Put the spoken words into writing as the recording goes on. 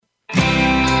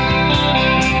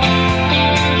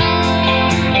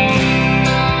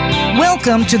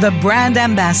Welcome to the Brand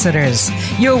Ambassadors,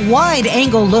 your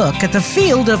wide-angle look at the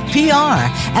field of PR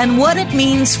and what it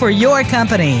means for your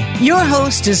company. Your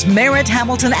host is Merritt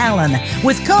Hamilton Allen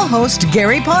with co-host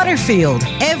Gary Potterfield.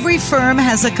 Every firm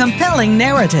has a compelling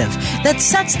narrative that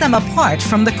sets them apart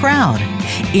from the crowd.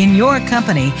 In your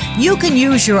company, you can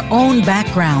use your own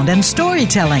background and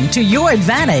storytelling to your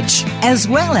advantage, as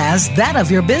well as that of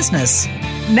your business.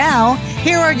 Now,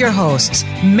 here are your hosts,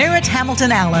 Merritt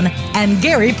Hamilton Allen and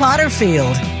Gary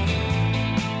Potterfield.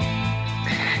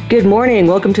 Good morning.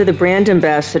 Welcome to the Brand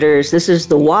Ambassadors. This is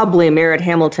the wobbly Merritt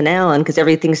Hamilton Allen, because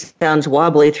everything sounds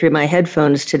wobbly through my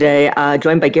headphones today,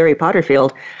 joined by Gary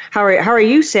Potterfield. How are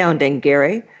you sounding,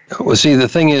 Gary? Well, see, the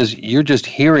thing is, you're just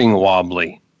hearing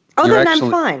wobbly. Oh, then I'm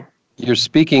fine. You're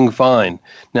speaking fine.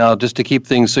 Now, just to keep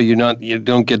things so you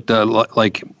don't get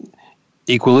like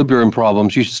equilibrium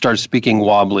problems, you should start speaking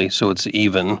wobbly so it's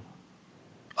even.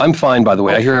 I'm fine, by the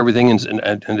way. I hear everything,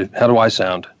 and how do I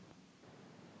sound?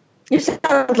 You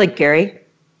sound like Gary.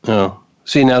 Oh.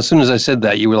 See, now, as soon as I said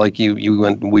that, you were like, you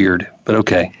went weird, but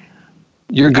okay.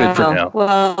 You're good for now.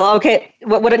 Well, okay.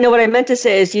 What I meant to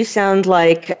say is you sound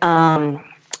like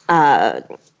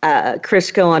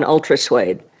Crisco on Ultra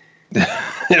Suede.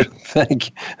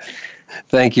 Thank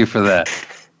you for that.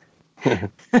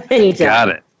 Got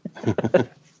it.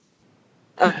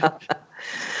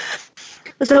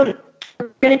 So we're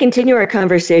going to continue our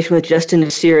conversation with Justin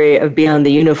Nassiri of Beyond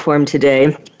the Uniform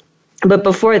today. But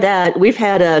before that, we've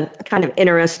had a kind of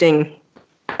interesting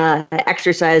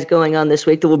exercise going on this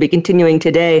week that we'll be continuing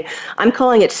today. I'm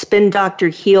calling it Spin Doctor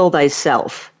Heal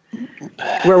Thyself,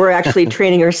 where we're actually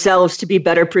training ourselves to be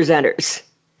better presenters.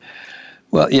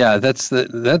 Well, yeah,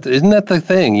 isn't that the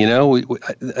thing? You know,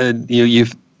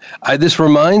 this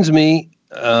reminds me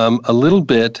a little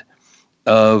bit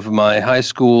of my high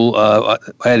school. I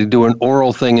had to do an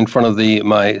oral thing in front of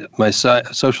my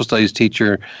social studies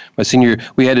teacher. My senior,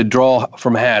 we had to draw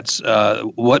from hats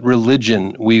what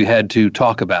religion we had to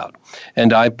talk about,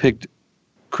 and I picked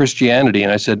Christianity,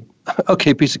 and I said,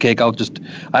 "Okay, piece of cake. I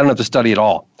don't have to study at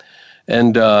all."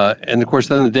 And of course,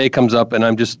 then the day comes up, and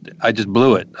I just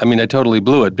blew it. I mean, I totally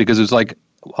blew it, because it's like,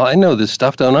 well, I know this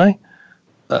stuff, don't I?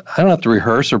 I don't have to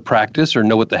rehearse or practice or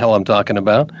know what the hell I'm talking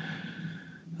about.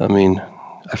 I mean,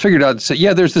 I figured out,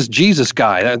 yeah, there's this Jesus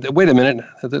guy. Wait a minute.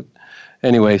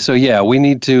 Anyway, so yeah, we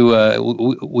need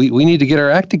to we need to get our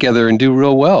act together and do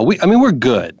real well. We're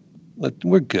good.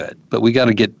 We're good, but we got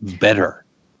to get better.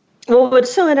 Well,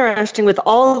 what's so interesting with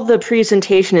all of the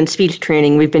presentation and speech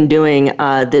training we've been doing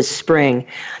this spring,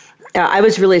 I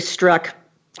was really struck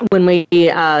when we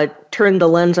turned the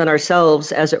lens on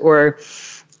ourselves, as it were,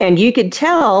 and you could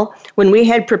tell when we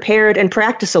had prepared and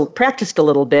practiced a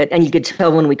little bit, and you could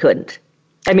tell when we couldn't.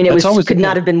 I mean, could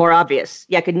not have been more obvious.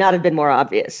 Yeah, could not have been more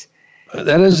obvious.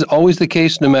 That is always the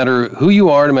case, no matter who you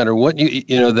are, no matter what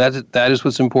you know. That is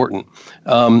what's important.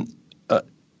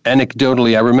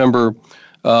 Anecdotally, I remember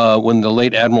when the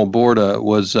late Admiral Borda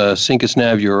was Cinques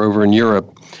Navier over in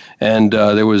Europe, and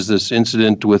there was this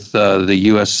incident with the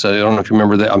U.S. I don't know if you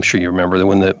remember that. I'm sure you remember that,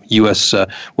 when the U.S.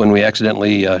 When we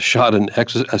accidentally shot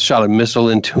a missile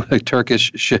into a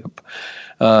Turkish ship.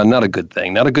 Not a good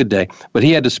thing, not a good day. But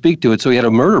he had to speak to it, so he had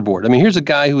a murder board. I mean, here's a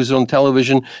guy who's on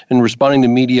television and responding to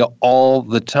media all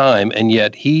the time, and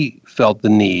yet he felt the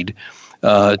need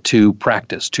to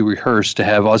practice, to rehearse, to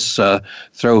have us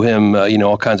throw him,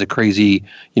 all kinds of crazy,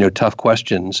 tough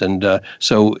questions. And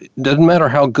so it doesn't matter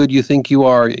how good you think you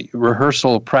are,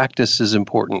 rehearsal, practice is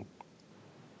important.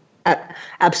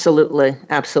 Absolutely.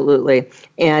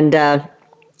 And I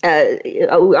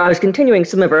was continuing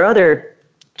some of our other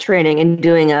training and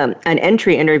doing an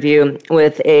entry interview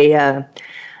with a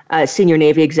senior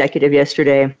Navy executive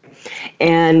yesterday.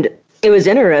 And it was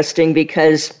interesting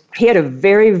because he had a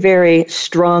very, very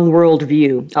strong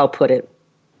worldview, I'll put it.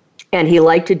 And he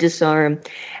liked to disarm.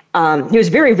 He was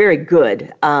very, very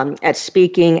good at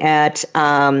speaking, at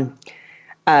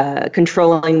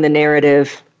controlling the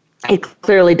narrative. He'd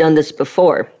clearly done this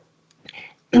before.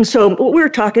 And so we were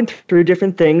talking through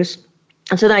different things.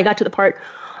 And so then I got to the part,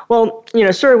 well,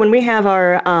 sir, when we have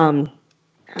our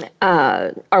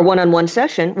one-on-one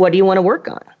session, what do you want to work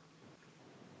on?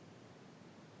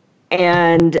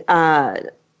 And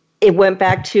it went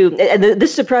back to, and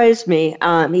this surprised me.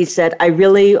 He said, I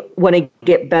really want to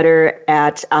get better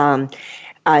at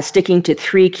sticking to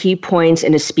 3 key points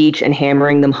in a speech and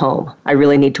hammering them home. I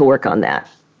really need to work on that.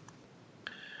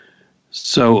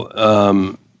 So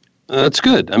that's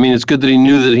good. I mean, it's good that he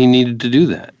knew that he needed to do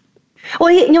that. Well,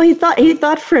 he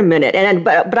thought for a minute,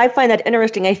 but I find that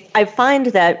interesting. I find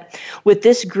that with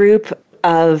this group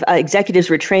of executives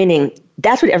we're training,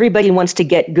 that's what everybody wants to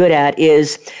get good at,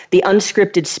 is the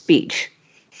unscripted speech,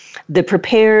 the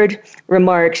prepared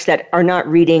remarks that are not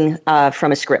reading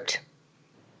from a script.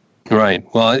 Right.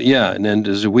 Well, yeah. And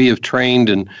as we have trained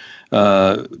and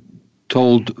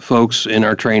told folks in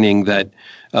our training that,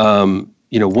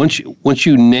 once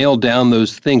you nail down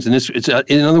those things, and it's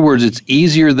in other words, it's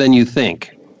easier than you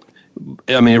think.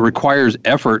 I mean, it requires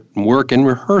effort and work and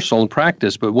rehearsal and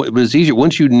practice, but it's easier.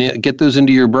 Once you get those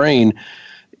into your brain,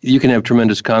 you can have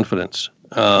tremendous confidence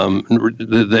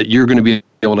that you're going to be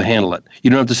able to handle it. You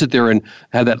don't have to sit there and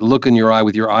have that look in your eye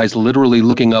with your eyes literally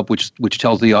looking up, which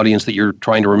tells the audience that you're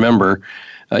trying to remember.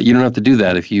 You don't have to do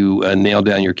that if you nail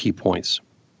down your key points.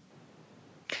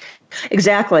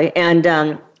 Exactly. And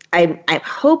I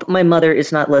hope my mother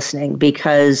is not listening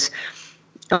because,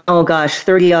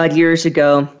 30-odd years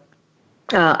ago,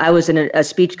 I was in a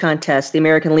speech contest, the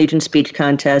American Legion speech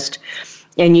contest,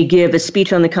 and you give a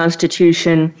speech on the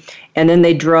Constitution, and then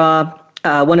they draw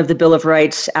one of the Bill of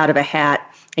Rights out of a hat,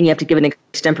 and you have to give an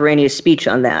extemporaneous speech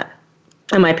on that.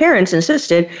 And my parents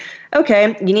insisted,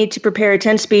 okay, you need to prepare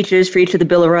 10 speeches for each of the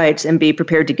Bill of Rights and be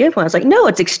prepared to give one. I was like, no,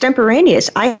 it's extemporaneous.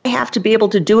 I have to be able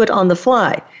to do it on the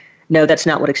fly. No, that's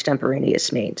not what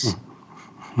extemporaneous means.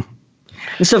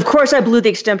 And so, of course, I blew the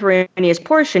extemporaneous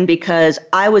portion because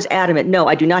I was adamant, no,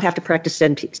 I do not have to practice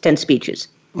 10 speeches.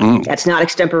 That's not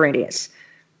extemporaneous.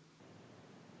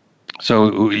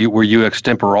 So were you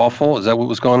extempore awful? Is that what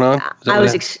was going on? I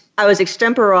was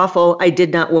extempore awful. I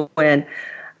did not win.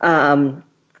 And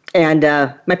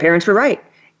my parents were right.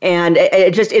 And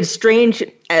it's strange.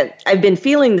 I've been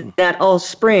feeling that all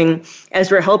spring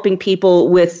as we're helping people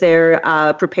with their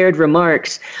prepared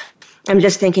remarks. I'm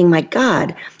just thinking, my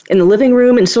God, in the living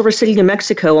room in Silver City, New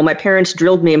Mexico, while my parents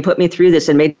drilled me and put me through this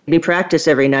and made me practice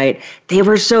every night, they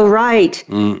were so right.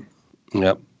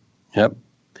 Yep.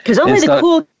 Because only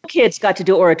cool kids got to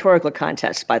do oratorical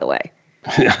contests, by the way.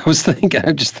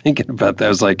 I'm just thinking about that. I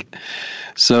was like,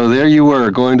 so there you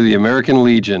were going to the American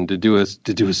Legion to do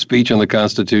a speech on the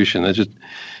Constitution. That just,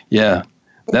 yeah,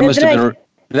 that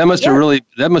must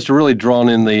have really drawn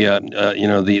in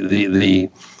the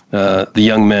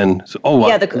young men. So,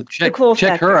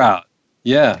 check her out.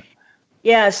 Yeah.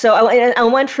 Yeah, so I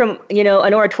went from,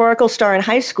 an oratorical star in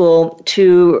high school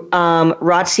to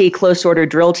ROTC close order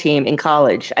drill team in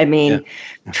college. I mean,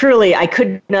 Truly, I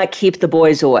could not keep the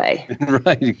boys away.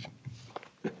 Right.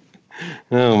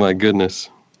 Oh, my goodness.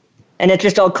 And it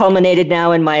just all culminated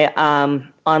now in my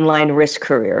online risk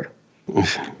career.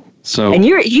 So, and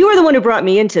you were the one who brought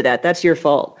me into that. That's your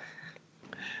fault.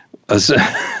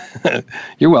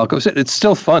 You're welcome. It's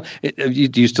still fun. Do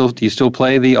you still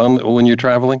play when you're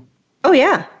traveling? Oh,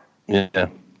 yeah. Yeah.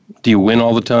 Do you win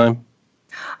all the time?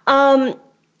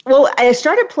 Well, I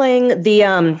started playing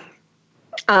the,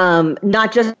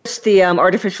 not just the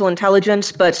artificial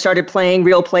intelligence, but started playing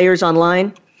real players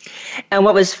online. And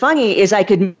what was funny is I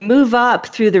could move up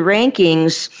through the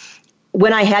rankings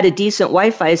when I had a decent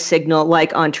Wi-Fi signal,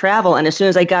 like on travel. And as soon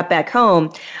as I got back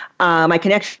home, my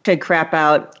connection would crap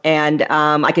out, and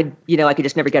I could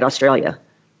just never get Australia.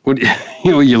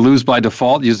 You lose by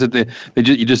default. You said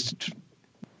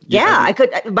I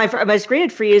could. My screen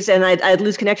would freeze, and I'd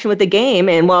lose connection with the game.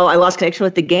 And while I lost connection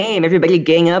with the game, everybody would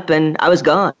gang up, and I was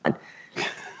gone.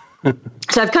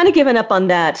 So I've kind of given up on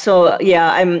that. So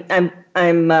yeah, I'm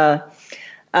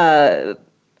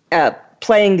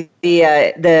playing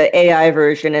the AI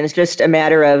version, and it's just a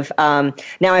matter of now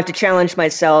I have to challenge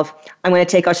myself. I'm going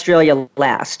to take Australia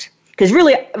last. Because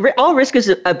really, all risk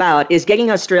is about is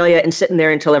getting Australia and sitting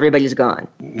there until everybody's gone.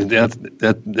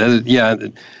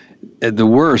 The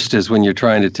worst is when you're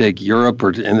trying to take Europe,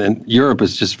 and then Europe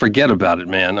is just forget about it,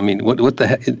 man. I mean, what the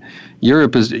heck?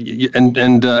 Europe is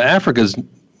and Africa's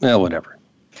whatever.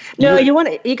 No,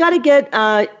 you got to get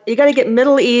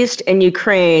Middle East and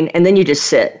Ukraine, and then you just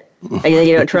sit. And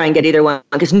you don't try and get either one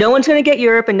because no one's going to get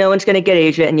Europe and no one's going to get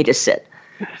Asia, and you just sit.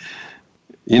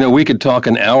 We could talk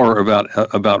an hour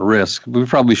about risk. We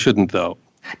probably shouldn't, though.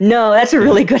 No, that's a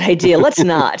really good idea. Let's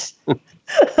not.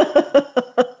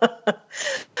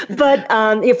 But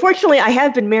fortunately, I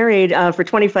have been married for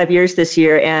 25 years this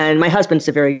year, and my husband's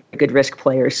a very good risk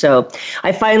player. So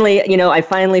I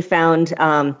finally found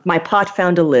my pot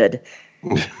found a lid.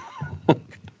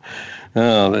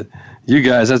 Oh, you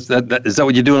guys, is that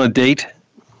what you do on a date?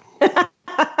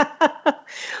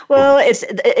 Well,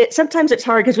 sometimes it's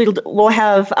hard because we'll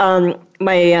have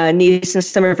my niece and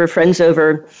some of her friends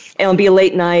over, and it'll be a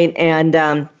late night, and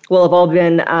we'll have all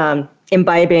been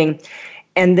imbibing,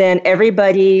 and then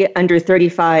everybody under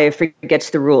 35 forgets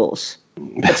the rules,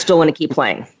 but still want to keep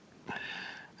playing.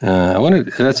 I wonder.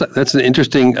 That's an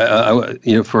interesting. I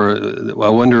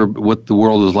wonder what the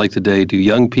world is like today. Do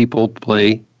young people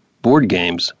play board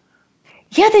games?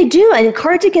 Yeah, they do. And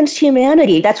Cards Against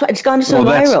Humanity. That's why it's gone so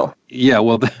viral. Yeah.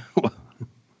 Well,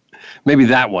 maybe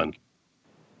that one.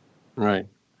 Right.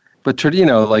 But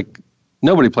like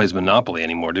nobody plays Monopoly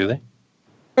anymore, do they?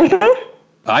 Mm-hmm.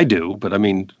 I do, but I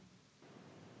mean.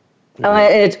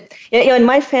 In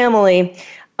my family.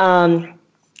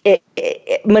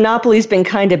 Monopoly's been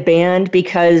kind of banned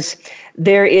because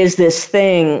there is this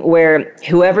thing where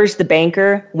whoever's the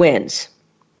banker wins.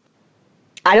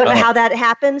 I don't know how that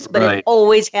happens, but It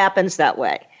always happens that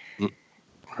way.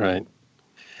 Right.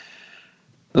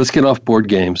 Let's get off board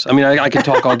games. I mean, I could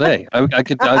talk all day. I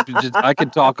could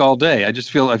talk all day. I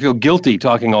feel guilty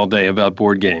talking all day about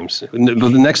board games. But the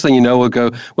next thing you know, we'll go,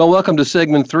 well, welcome to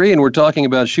segment 3, and we're talking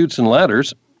about Chutes and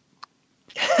Ladders.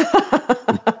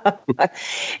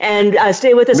 And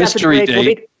stay with us Mystery after the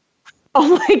break. date.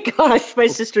 Oh my gosh, my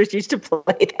sisters used to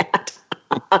play that.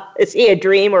 Is he a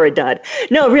dream or a dud?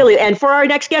 No, really. And for our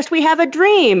next guest, we have a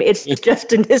dream. It's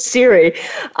Justin Nassiri,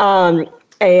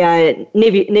 a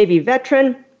Navy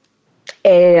veteran,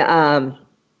 a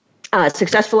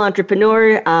successful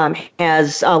entrepreneur,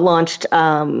 has launched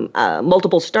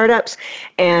multiple startups,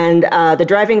 and the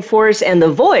driving force and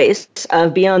the voice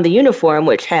of Beyond the Uniform,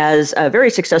 which has a very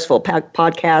successful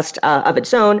podcast of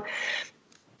its own.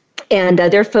 And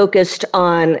they're focused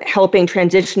on helping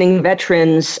transitioning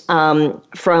veterans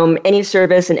from any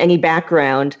service and any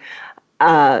background,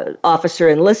 officer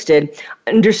enlisted,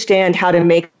 understand how to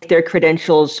make their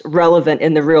credentials relevant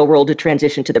in the real world to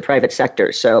transition to the private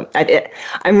sector. So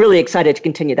I'm really excited to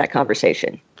continue that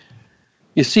conversation.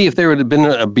 You see, if there would have been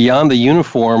a Beyond the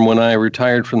Uniform when I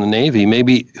retired from the Navy,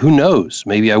 maybe, who knows,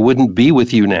 maybe I wouldn't be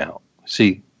with you now.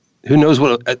 See, who knows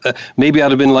what, maybe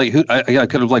I'd have been like, I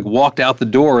could have like walked out the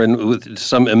door and with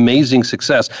some amazing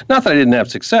success. Not that I didn't have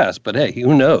success, but hey,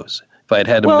 who knows if I had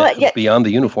had Beyond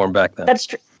the Uniform back then. That's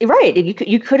true. Right.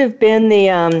 You could have been the,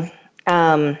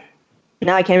 now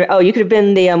I can't, you could have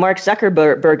been the Mark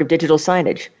Zuckerberg of digital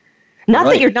signage. Not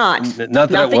that you're not. Not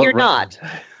that you're not.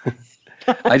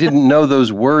 I didn't know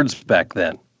those words back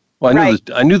then. Well,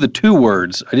 I knew the two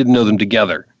words. I didn't know them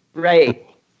together. Right.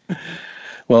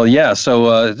 Well, yeah,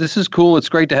 so this is cool. It's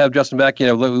great to have Justin back. You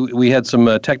know, we had some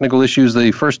technical issues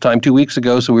the first time 2 weeks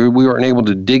ago, so we weren't able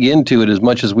to dig into it as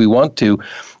much as we want to.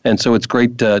 And so it's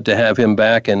great to have him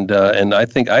back. And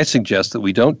I suggest that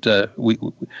we don't,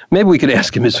 maybe we could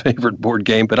ask him his favorite board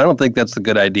game, but I don't think that's the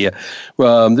good idea.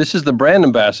 This is the brand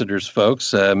ambassadors,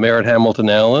 folks. Merritt, Hamilton,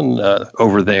 Allen,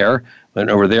 over there. And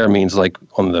over there means like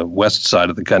on the west side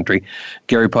of the country.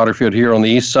 Gary Potterfield here on the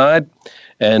east side.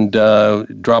 And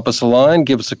drop us a line,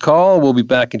 give us a call. We'll be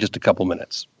back in just a couple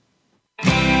minutes.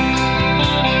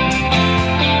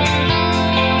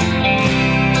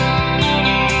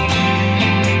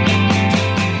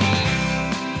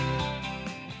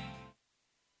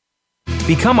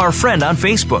 Become our friend on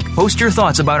Facebook. Post your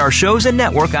thoughts about our shows and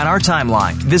network on our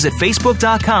timeline. Visit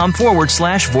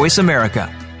Facebook.com/Voice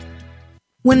America.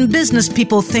 When business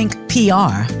people think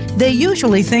PR, they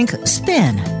usually think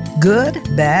spin. Good,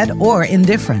 bad, or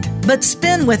indifferent. But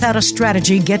spin without a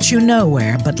strategy gets you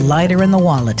nowhere but lighter in the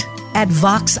wallet. At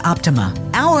Vox Optima,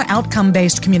 our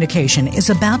outcome-based communication is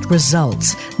about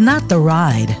results, not the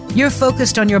ride. You're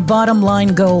focused on your bottom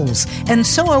line goals, and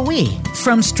so are we.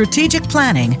 From strategic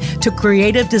planning to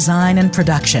creative design and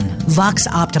production, Vox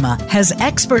Optima has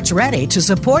experts ready to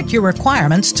support your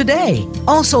requirements today.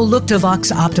 Also look to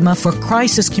Vox Optima for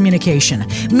crisis communication,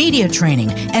 media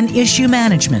training, and issue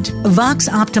management. Vox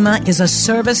Optima is a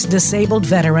service-disabled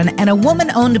veteran and a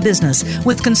woman-owned business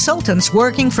with consultants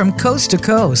working from coast to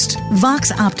coast.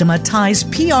 Vox Optima ties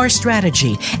PR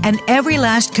strategy and every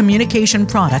last communication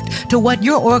product to what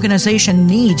your organization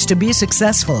needs to be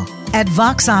successful. At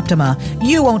Vox Optima,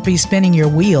 you won't be spinning your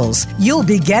wheels. You'll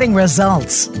be getting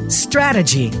results.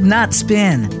 Strategy, not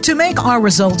spin. To make our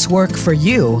results work for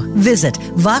you, visit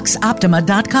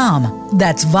VoxOptima.com.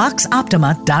 That's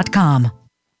VoxOptima.com.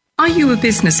 Are you a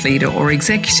business leader or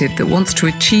executive that wants to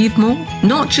achieve more?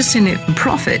 Not just in it for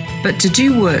profit, but to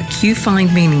do work you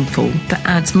find meaningful that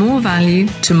adds more value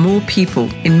to more people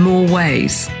in more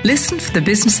ways. Listen for the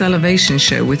Business Elevation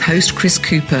Show with host Chris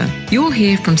Cooper. You'll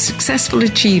hear from successful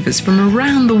achievers from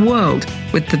around the world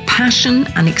with the passion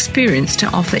and experience to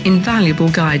offer invaluable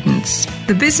guidance.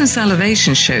 The Business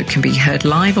Elevation Show can be heard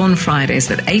live on Fridays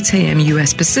at 8 a.m.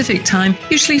 US Pacific Time,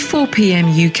 usually 4 p.m.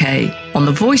 UK, on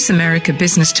the Voice America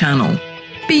Business Channel.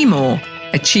 Be more,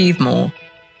 achieve more.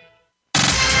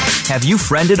 Have you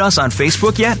friended us on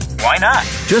Facebook yet? Why not?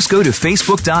 Just go to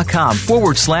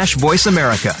facebook.com/Voice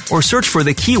America or search for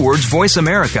the keywords Voice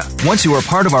America. Once you are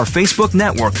part of our Facebook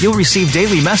network, you'll receive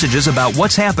daily messages about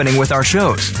what's happening with our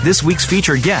shows, this week's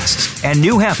featured guests, and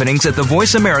new happenings at the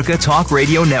Voice America Talk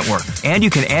Radio Network. And you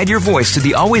can add your voice to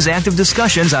the always active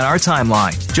discussions on our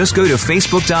timeline. Just go to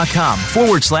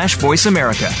facebook.com/Voice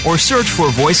America or search for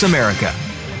Voice America.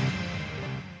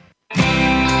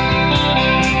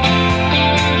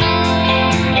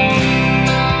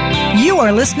 You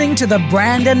are listening to the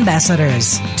Brand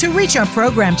Ambassadors. To reach our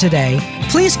program today,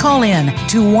 please call in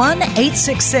to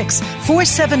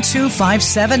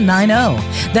 1-866-472-5790.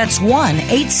 That's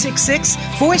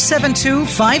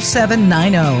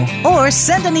 1-866-472-5790. Or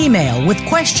send an email with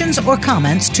questions or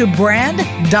comments to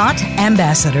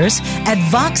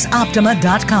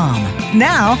brand.ambassadors@voxoptima.com.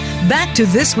 Now, back to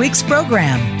this week's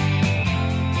program.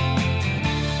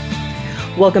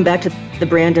 Welcome back to the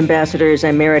Brand Ambassadors.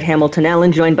 I'm Merritt Hamilton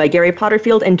Allen, joined by Gary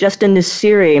Potterfield and Justin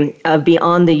Nassiri of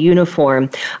Beyond the Uniform,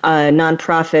 a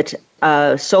nonprofit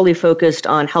solely focused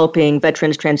on helping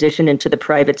veterans transition into the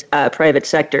private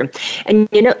sector. And,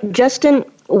 Justin,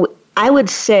 I would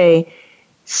say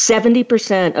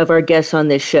 70% of our guests on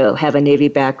this show have a Navy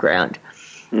background.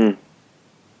 And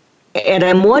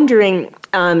I'm wondering,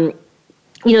 the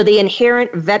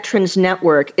inherent veterans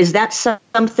network, is that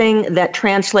something that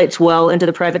translates well into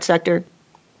the private sector?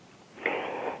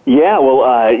 Yeah, well,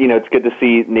 it's good to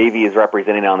see Navy is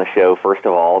represented on the show, first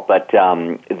of all. But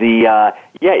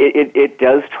it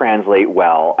does translate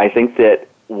well. I think that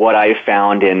what I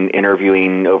found in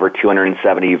interviewing over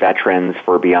 270 veterans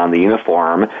for Beyond the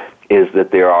Uniform is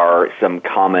that there are some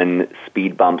common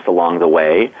speed bumps along the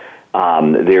way.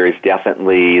 There is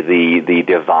definitely the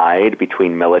divide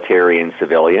between military and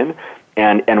civilian.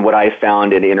 And what I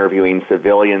found in interviewing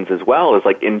civilians as well is,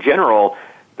 like, in general,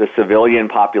 the civilian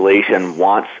population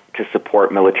wants to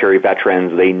support military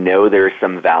veterans. They know there's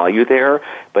some value there,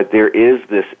 but there is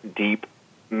this deep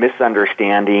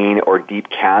misunderstanding or deep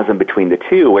chasm between the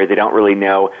two where they don't really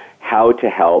know how to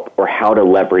help or how to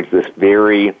leverage this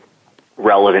very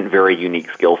relevant, very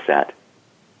unique skill set.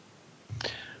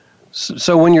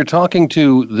 So when you're talking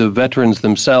to the veterans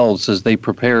themselves as they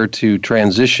prepare to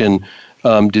transition,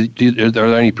 are there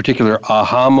any particular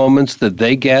aha moments that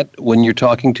they get when you're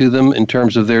talking to them in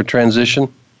terms of their transition?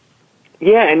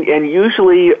 Yeah, and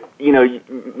usually,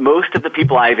 most of the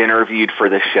people I've interviewed for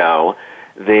the show,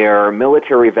 they're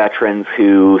military veterans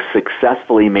who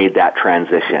successfully made that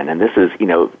transition. And this is,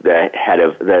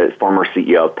 the former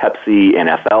CEO of Pepsi,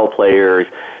 NFL players,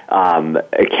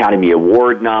 Academy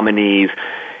Award nominees.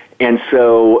 And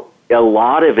so a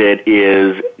lot of it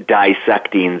is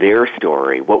dissecting their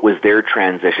story. What was their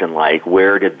transition like?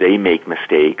 Where did they make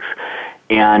mistakes?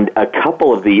 And a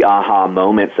couple of the aha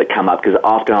moments that come up, because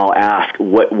often I'll ask,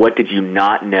 what did you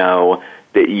not know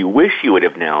that you wish you would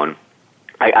have known?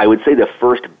 I would say the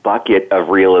first bucket of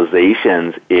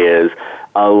realizations is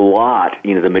a lot,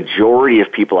 the majority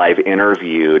of people I've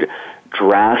interviewed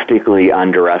drastically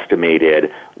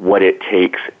underestimated what it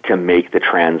takes to make the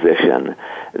transition.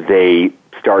 They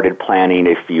started planning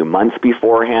a few months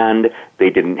beforehand. They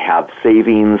didn't have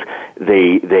savings.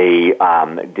 They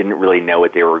didn't really know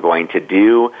what they were going to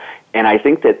do. And I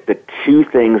think that the two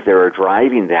things that are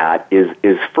driving that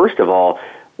is first of all,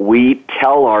 we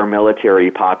tell our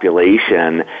military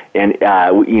population, and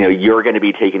you're going to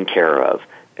be taken care of.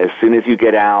 As soon as you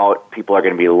get out, people are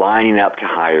going to be lining up to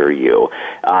hire you.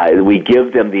 We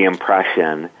give them the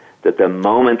impression that the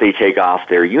moment they take off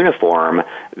their uniform,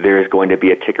 there's going to be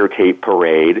a ticker tape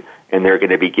parade, and they're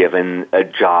going to be given a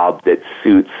job that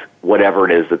suits whatever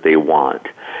it is that they want.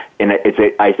 And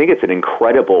I think it's an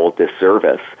incredible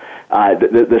disservice.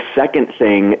 The second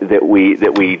thing that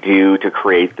we do to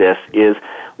create this is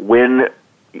when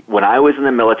I was in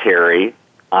the military,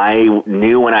 I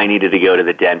knew when I needed to go to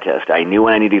the dentist. I knew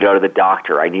when I needed to go to the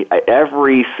doctor.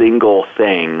 Every single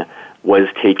thing was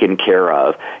taken care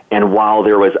of. And while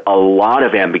there was a lot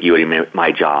of ambiguity in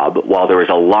my job, while there was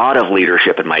a lot of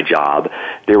leadership in my job,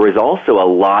 there was also a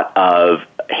lot of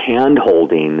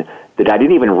hand-holding that I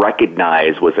didn't even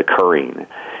recognize was occurring.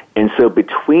 And so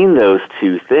between those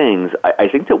two things, I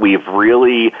think that we've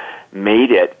really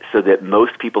made it so that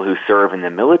most people who serve in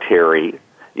the military,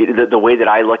 the way that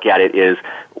I look at it is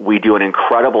we do an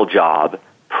incredible job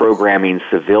programming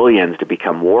civilians to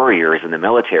become warriors in the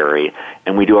military,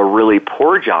 and we do a really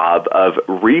poor job of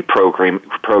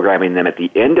reprogramming them at the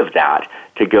end of that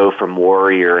to go from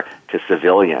warrior to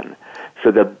civilian.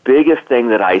 So the biggest thing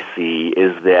that I see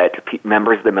is that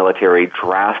members of the military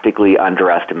drastically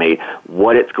underestimate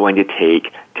what it's going to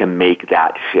take to make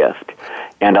that shift.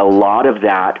 And a lot of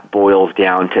that boils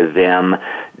down to them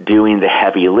doing the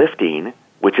heavy lifting,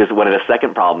 which is one of the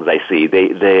second problems I see.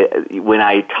 When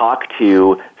I talk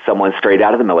to someone straight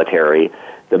out of the military,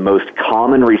 the most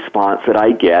common response that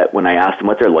I get when I ask them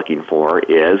what they're looking for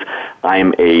is,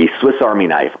 I'm a Swiss Army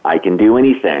knife. I can do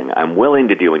anything. I'm willing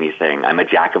to do anything. I'm a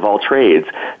jack of all trades.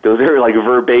 Those are like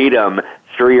verbatim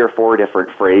 3 or 4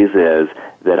 different phrases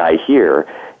that I hear.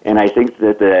 And I think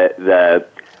that the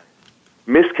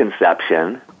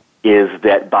misconception is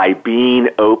that by being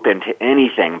open to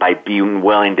anything, by being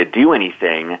willing to do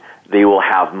anything, they will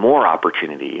have more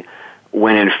opportunity,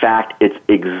 when in fact it's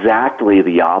exactly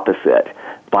the opposite.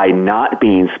 By not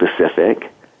being specific,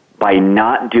 by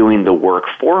not doing the work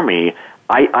for me,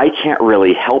 I can't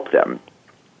really help them.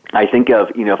 I think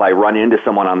of, if I run into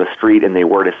someone on the street and they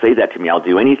were to say that to me, I'll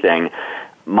do anything,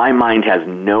 my mind has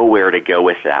nowhere to go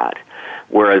with that.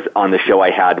 Whereas on the show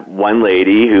I had one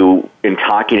lady who, in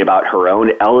talking about her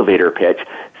own elevator pitch,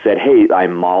 said, hey,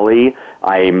 I'm Molly.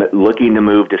 I'm looking to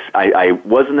move to, I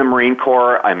was in the Marine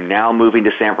Corps. I'm now moving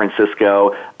to San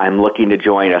Francisco. I'm looking to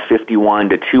join a 51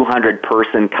 to 200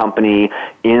 person company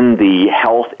in the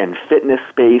health and fitness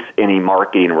space in a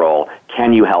marketing role.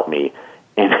 Can you help me?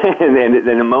 And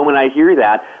then the moment I hear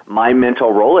that, my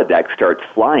mental Rolodex starts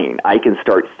flying. I can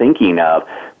start thinking of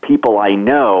people I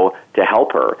know to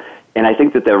help her. And I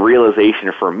think that the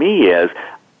realization for me is,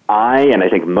 and I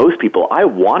think most people, I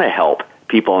want to help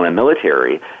people in the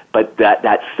military, but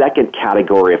that second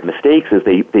category of mistakes is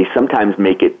they sometimes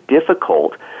make it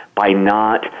difficult by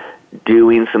not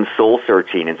doing some soul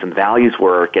searching and some values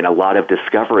work and a lot of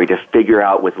discovery to figure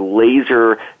out with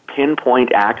laser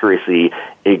pinpoint accuracy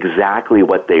exactly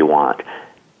what they want.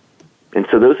 And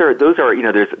so those are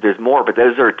there's more, but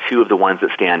those are 2 of the ones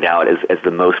that stand out as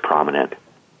the most prominent.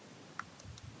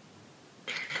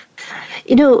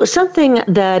 Something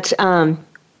that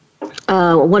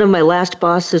one of my last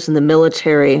bosses in the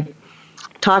military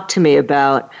talked to me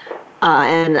about,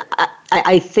 and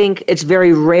I think it's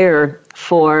very rare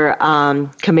for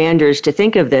commanders to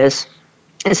think of this,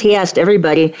 is he asked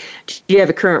everybody, do you have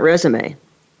a current resume?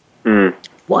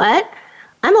 What?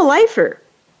 I'm a lifer.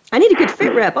 I need a good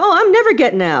fit rep. Oh, I'm never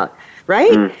getting out,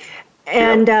 right?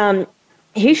 And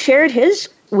he shared his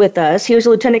with us. He was a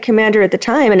lieutenant commander at the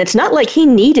time, and it's not like he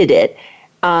needed it,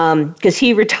 because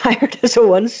he retired as a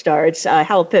 1-star. It's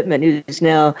Hal Pittman, who's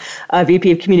now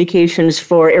VP of Communications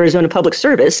for Arizona Public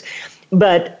Service.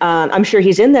 But I'm sure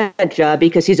he's in that job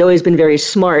because he's always been very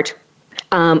smart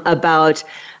about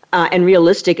and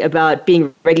realistic about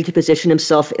being ready to position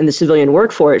himself in the civilian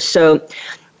workforce. So,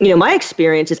 my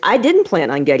experience is I didn't plan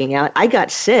on getting out. I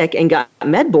got sick and got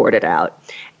med boarded out.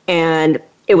 And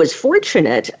it was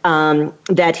fortunate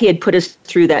that he had put us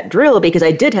through that drill because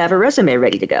I did have a resume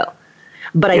ready to go.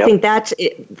 But I think that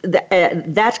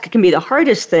can be the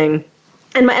hardest thing.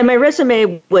 And my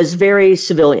resume was very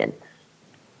civilian.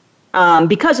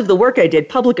 Because of the work I did,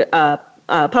 public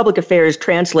affairs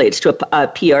translates to a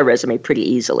PR resume pretty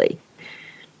easily.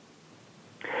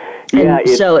 And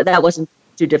so that wasn't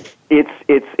too difficult.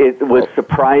 It was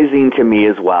surprising to me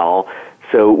as well.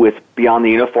 So with Beyond the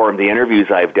Uniform, the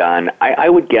interviews I've done, I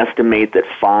would guesstimate that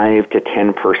 5 to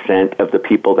 10% of the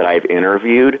people that I've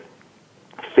interviewed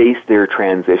faced their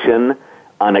transition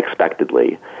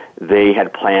unexpectedly. They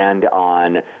had planned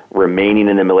on remaining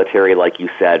in the military, like you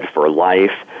said, for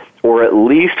life, or at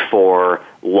least for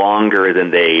longer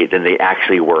than they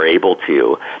actually were able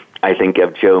to. I think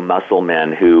of Joe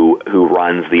Musselman, who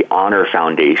runs the Honor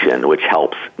Foundation, which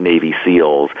helps Navy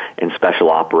SEALs and Special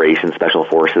Operations, Special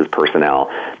Forces personnel.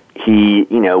 He,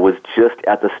 was just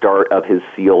at the start of his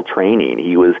SEAL training.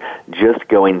 He was just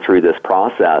going through this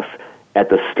process at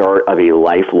the start of a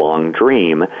lifelong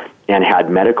dream and had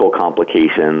medical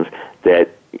complications that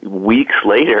weeks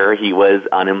later he was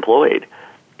unemployed.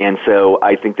 And so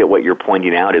I think that what you're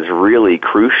pointing out is really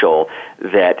crucial,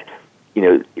 that,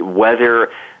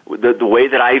 whether the way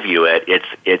that I view it,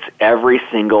 it's every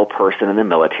single person in the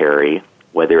military,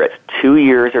 whether it's 2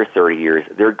 years or 30 years,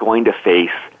 they're going to face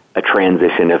a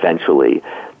transition eventually.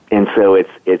 And so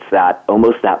it's that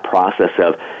almost that process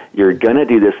of you're going to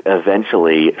do this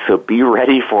eventually, so be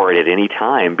ready for it at any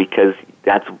time, because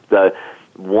that's the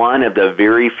one of the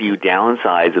very few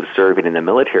downsides of serving in the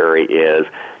military is,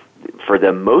 for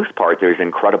the most part, there's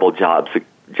incredible job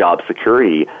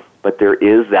security, but there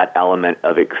is that element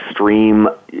of extreme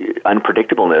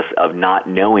unpredictableness of not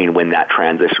knowing when that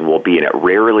transition will be, and it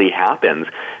rarely happens.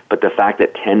 But the fact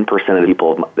that 10% of the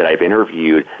people that I've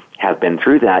interviewed have been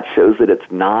through that shows that it's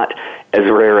not as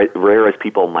rare as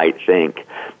people might think.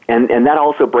 And that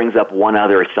also brings up one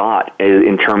other thought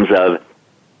in terms of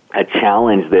a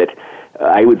challenge that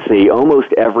I would say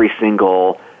almost every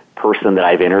single person that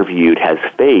I've interviewed has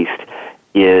faced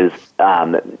is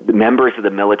the members of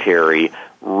the military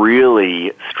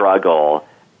really struggle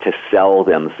to sell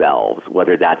themselves,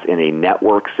 whether that's in a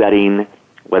network setting,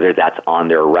 whether that's on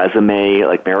their resume,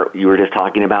 like Merritt, you were just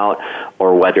talking about,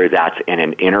 or whether that's in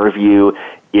an interview.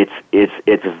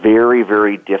 It's very,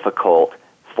 very difficult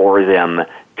for them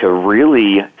to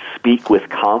really speak with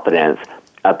confidence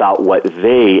about what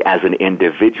they, as an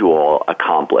individual,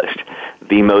 accomplished.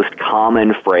 The most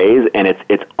common phrase, and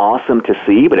it's awesome to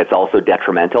see, but it's also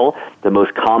detrimental, the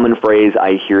most common phrase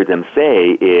I hear them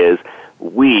say is,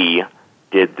 "We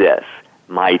did this.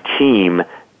 My team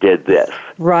did this."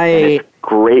 Right. And it's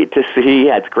great to see.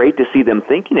 Yeah, it's great to see them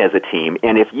thinking as a team.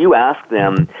 And if you ask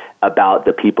them about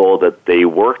the people that they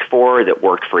worked for, that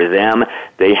worked for them,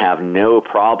 they have no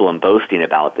problem boasting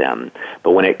about them.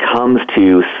 But when it comes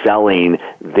to selling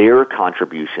their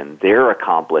contribution, their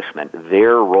accomplishment,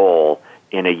 their role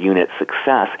in a unit's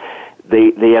success,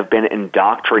 they have been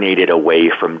indoctrinated away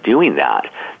from doing that.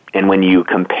 And when you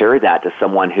compare that to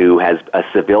someone who has a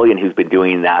civilian who's been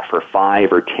doing that for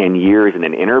 5 or 10 years in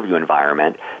an interview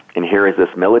environment, and here is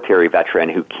this military veteran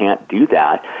who can't do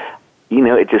that,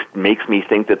 it just makes me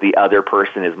think that the other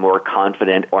person is more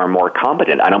confident or more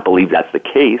competent. I don't believe that's the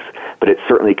case, but it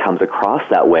certainly comes across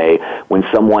that way when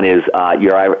someone is,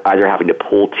 you're either having to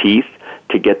pull teeth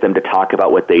to get them to talk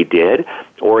about what they did,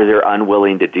 or they're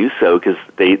unwilling to do so because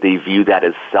they view that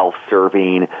as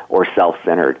self-serving or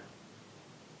self-centered.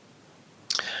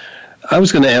 I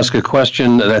was going to ask a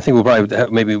question that I think we'll probably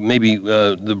have, maybe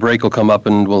the break will come up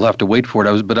and we'll have to wait for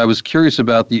it. But I was curious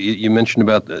about you mentioned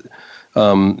about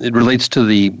it relates to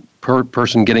the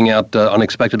person getting out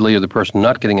unexpectedly or the person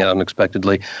not getting out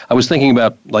unexpectedly. I was thinking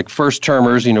about like first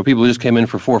termers, people who just came in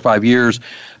for 4 or 5 years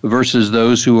versus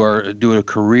those who are doing a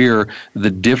career, the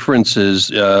differences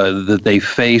that they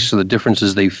face, or the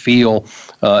differences they feel,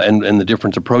 and the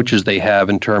different approaches they have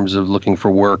in terms of looking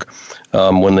for work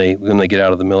when they get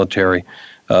out of the military.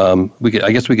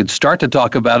 I guess we could start to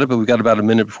talk about it, but we've got about a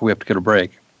minute before we have to get a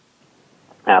break.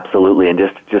 Absolutely, and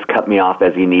just cut me off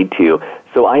as you need to.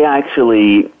 So I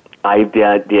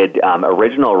did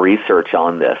original research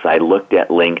on this. I looked at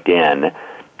LinkedIn,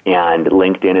 and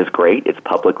LinkedIn is great. It's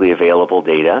publicly available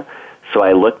data. So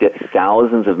I looked at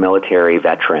thousands of military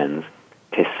veterans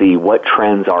to see what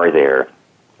trends are there.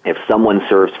 If someone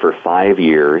serves for 5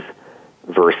 years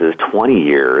versus 20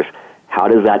 years, how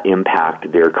does that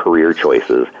impact their career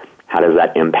choices? How does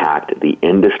that impact the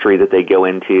industry that they go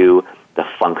into, the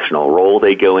functional role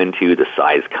they go into, the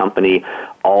size company,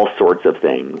 all sorts of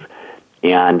things.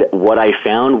 And what I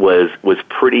found was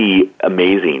pretty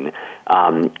amazing.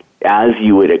 As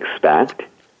you would expect,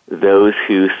 those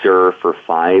who serve for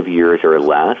 5 years or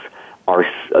less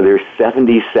they're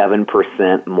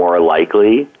 77% more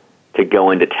likely to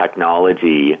go into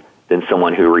technology than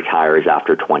someone who retires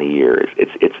after 20 years.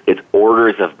 It's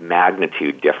orders of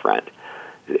magnitude different.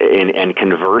 And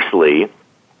conversely,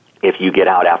 if you get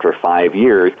out after 5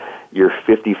 years, you're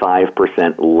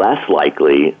 55% less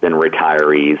likely than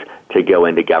retirees to go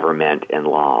into government and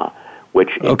law.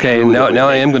 Okay, now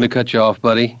I am going to cut you off,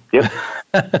 buddy. Yep.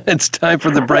 It's time for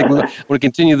the break. We'll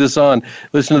continue this on.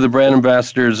 Listen to the brand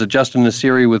ambassadors. Justin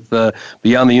Nassiri with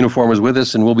Beyond the Uniform is with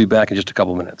us, and we'll be back in just a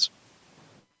couple minutes.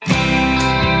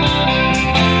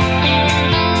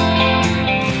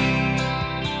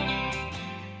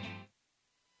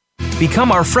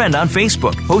 Become our friend on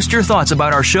Facebook. Post your thoughts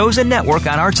about our shows and network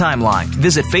on our timeline.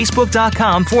 Visit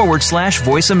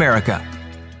Facebook.com/Voice America.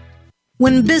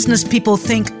 When business people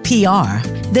think PR,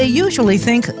 they usually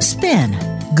think spin.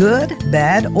 Good,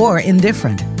 bad, or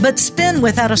indifferent. But spin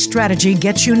without a strategy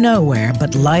gets you nowhere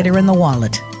but lighter in the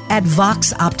wallet. At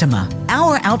Vox Optima,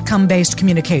 our outcome-based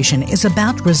communication is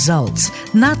about results,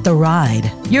 not the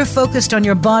ride. You're focused on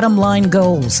your bottom line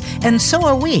goals, and so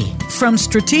are we. From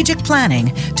strategic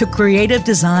planning to creative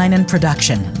design and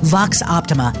production, Vox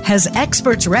Optima has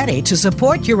experts ready to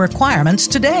support your requirements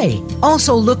today.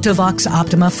 Also look to Vox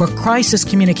Optima for crisis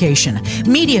communication,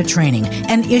 media training,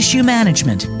 and issue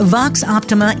management. Vox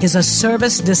Optima is a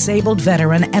service-disabled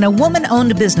veteran and a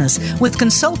woman-owned business with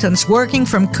consultants working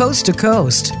from coast to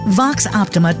coast. Vox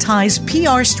Optima ties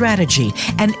PR strategy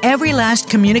and every last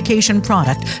communication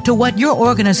product to what your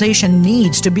organization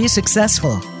needs to be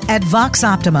successful. At Vox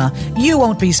Optima, you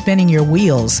won't be spinning your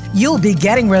wheels. You'll be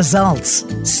getting results.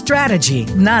 Strategy,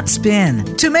 not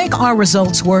spin. To make our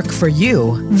results work for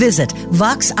you, visit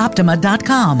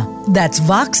VoxOptima.com. That's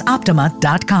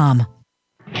VoxOptima.com.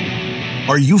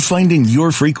 Are you finding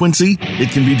your frequency? It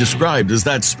can be described as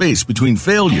that space between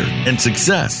failure and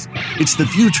success. It's the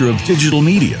future of digital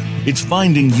media. It's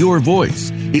finding your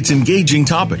voice. It's engaging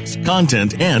topics,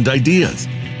 content, and ideas.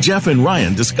 Jeff and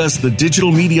Ryan discuss the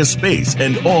digital media space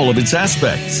and all of its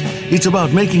aspects. It's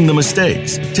about making the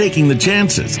mistakes, taking the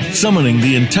chances, summoning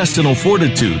the intestinal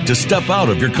fortitude to step out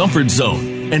of your comfort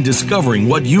zone, and discovering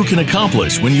what you can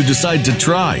accomplish when you decide to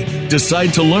try,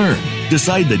 decide to learn,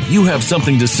 decide that you have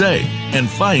something to say, and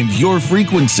find your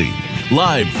frequency.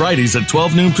 Live Fridays at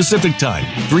 12 noon Pacific Time,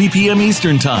 3 p.m.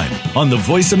 Eastern Time on the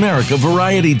Voice America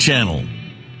Variety Channel.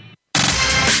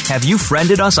 Have you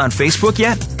friended us on Facebook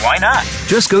yet? Why not?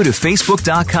 Just go to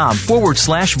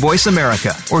facebook.com/Voice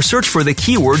America or search for the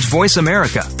keywords Voice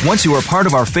America. Once you are part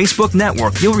of our Facebook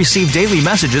network, you'll receive daily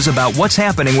messages about what's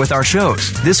happening with our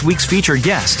shows, this week's featured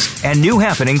guests, and new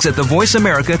happenings at the Voice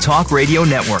America Talk Radio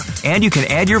Network. And you can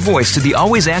add your voice to the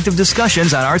always active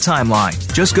discussions on our timeline.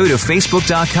 Just go to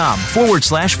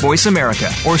facebook.com/Voice America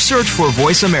or search for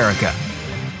Voice America.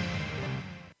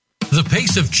 The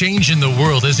pace of change in the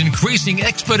world is increasing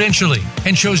exponentially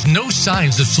and shows no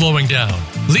signs of slowing down.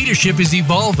 Leadership is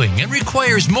evolving and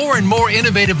requires more and more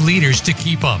innovative leaders to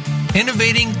keep up.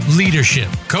 Innovating Leadership,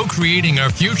 co-creating our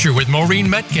future with Maureen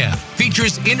Metcalf,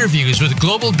 features interviews with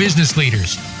global business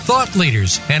leaders, thought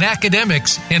leaders, and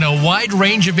academics in a wide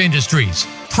range of industries.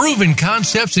 Proven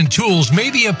concepts and tools may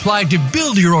be applied to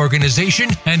build your organization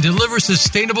and deliver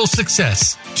sustainable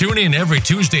success. Tune in every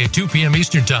Tuesday at 2 p.m.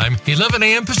 Eastern Time, 11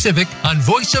 a.m. Pacific on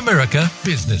Voice America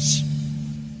Business.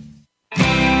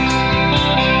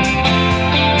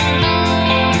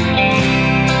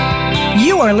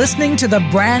 You are listening to the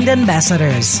Brand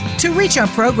Ambassadors. To reach our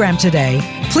program today,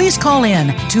 please call in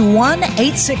to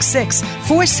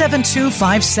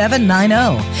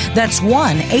 1-866-472-5790. That's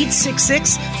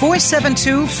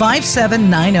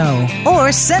 1-866-472-5790.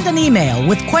 Or send an email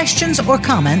with questions or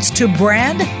comments to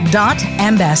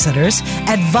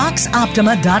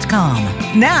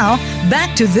brand.ambassadors@voxoptima.com. Now,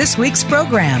 back to this week's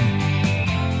program.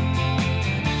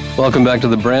 Welcome back to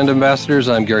the Brand Ambassadors.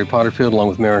 I'm Gary Potterfield, along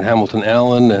with Merritt Hamilton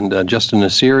Allen and Justin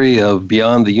Nassiri of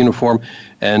Beyond the Uniform.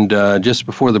 And just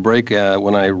before the break,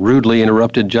 when I rudely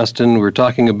interrupted Justin, we were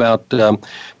talking about the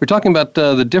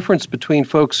difference between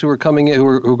folks who are coming in, who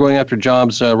are going after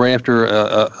jobs right after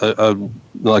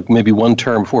like maybe one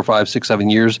term, 4, 5, 6, 7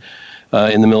 years.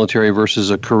 In the military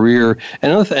versus a career.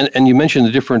 And you mentioned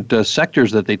the different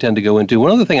sectors that they tend to go into.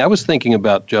 One other thing I was thinking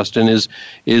about, Justin,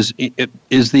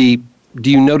 do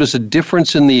you notice a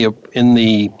difference in the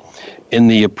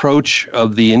approach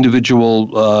of the individual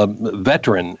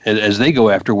veteran as they go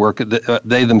after work,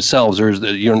 they themselves, or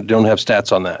you don't have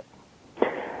stats on that?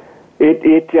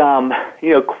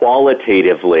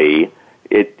 Qualitatively,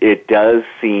 it does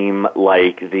seem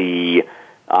like the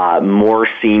more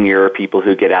senior people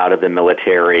who get out of the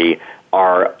military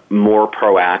are more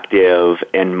proactive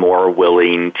and more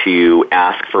willing to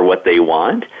ask for what they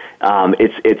want.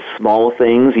 It's small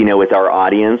things, with our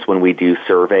audience. When we do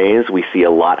surveys, we see a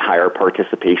lot higher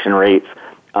participation rates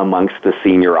amongst the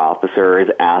senior officers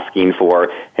asking for,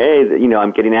 hey,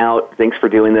 I'm getting out. Thanks for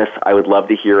doing this. I would love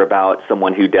to hear about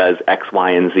someone who does X,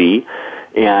 Y, and Z.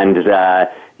 And the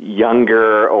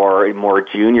younger or more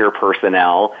junior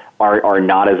personnel are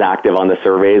not as active on the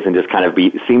surveys and just kind of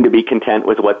seem to be content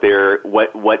with what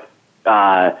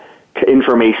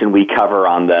information we cover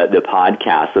on the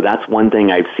podcast. So that's one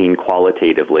thing I've seen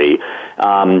qualitatively.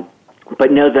 But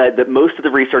no, the most of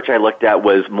the research I looked at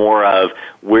was more of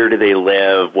where do they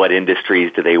live, what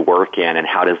industries do they work in, and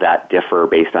how does that differ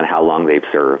based on how long they've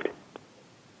served.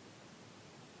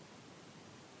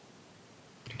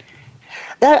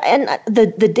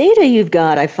 The data you've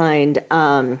got, I find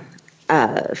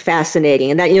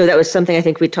fascinating, and that was something I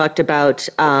think we talked about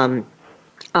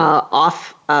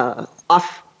off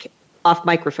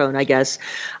microphone, I guess.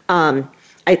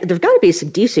 There've got to be some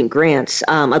decent grants.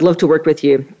 I'd love to work with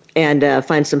you and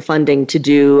find some funding to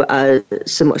do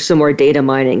some more data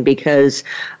mining, because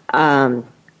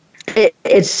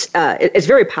it's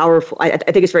very powerful. I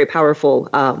think it's very powerful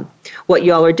what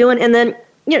y'all are doing. And then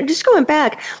just going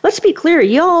back, let's be clear,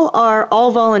 y'all are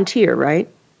all volunteer, right?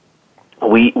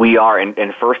 We are,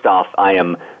 and first off, I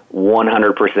am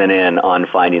 100% in on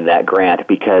finding that grant,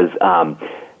 because I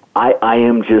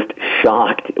am just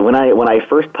shocked. When I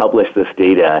first published this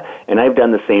data, and I've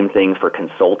done the same thing for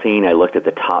consulting, I looked at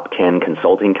the top 10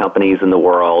 consulting companies in the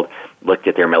world, looked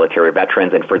at their military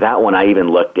veterans, and for that one I even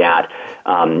looked at,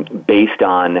 based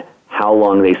on how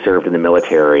long they served in the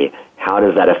military, how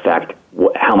does that affect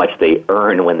how much they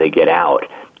earn when they get out,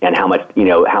 and how much,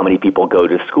 how many people go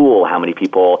to school,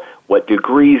 what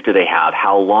degrees do they have,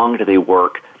 how long do they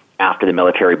work after the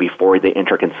military before they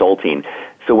enter consulting.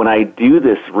 So when I do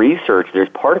this research, there's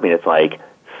part of me that's like,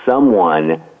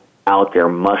 someone out there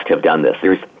must have done this.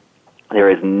 There's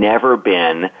there has never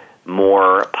been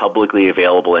more publicly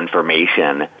available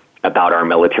information about our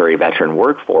military veteran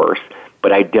workforce,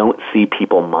 but I don't see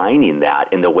people mining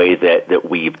that in the way that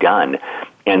we've done.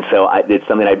 And so it's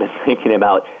something I've been thinking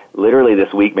about literally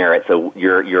this week, Merritt. So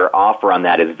your offer on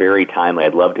that is very timely.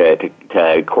 I'd love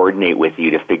to coordinate with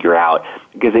you to figure out,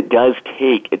 because it does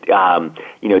take,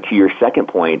 to your second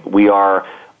point, we are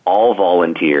all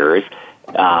volunteers.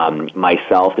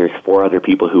 Myself, there's 4 other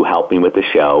people who help me with the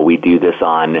show. We do this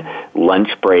on lunch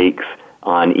breaks,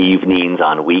 on evenings,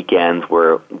 on weekends.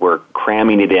 We're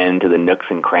cramming it into the nooks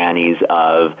and crannies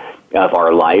of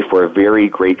our life. We're very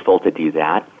grateful to do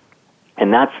that.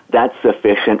 And that's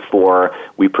sufficient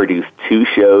we produce 2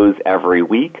 shows every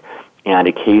week, and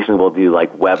occasionally we'll do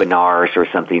like webinars or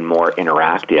something more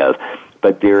interactive.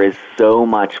 But there is so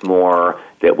much more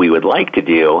that we would like to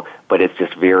do, but it's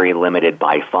just very limited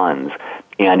by funds.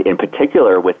 And in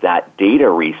particular with that data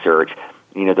research,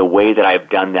 the way that I've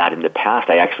done that in the past,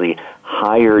 I actually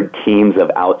hired teams of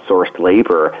outsourced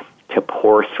labor to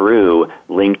pour through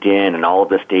LinkedIn and all of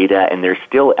this data, and there's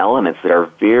still elements that are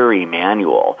very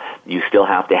manual. You still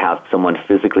have to have someone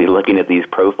physically looking at these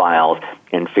profiles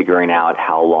and figuring out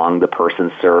how long the person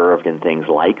served and things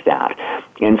like that.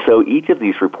 And so each of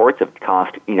these reports have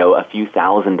cost, a few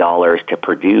 $1,000s to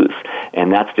produce,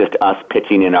 and that's just us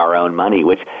pitching in our own money,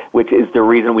 which is the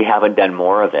reason we haven't done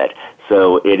more of it.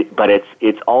 So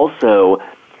it's also,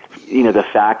 the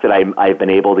fact that I've been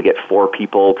able to get 4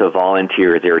 people to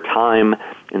volunteer their time,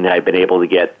 and that I've been able to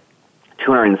get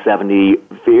 270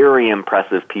 very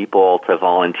impressive people to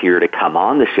volunteer to come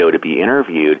on the show to be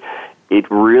interviewed, it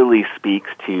really speaks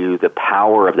to the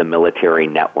power of the military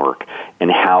network and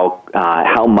how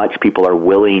much people are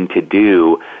willing to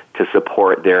do to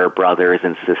support their brothers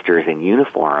and sisters in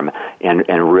uniform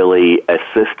and really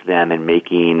assist them in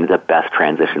making the best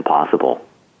transition possible.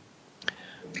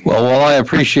 Well, while I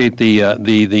appreciate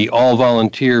the all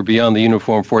volunteer Beyond the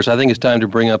Uniform Force, I think it's time to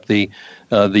bring up the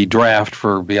draft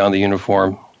for Beyond the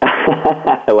Uniform.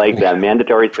 I like that,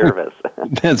 mandatory service.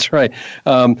 That's right.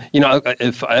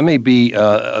 If I may be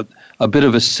a bit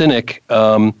of a cynic,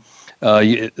 on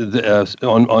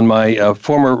my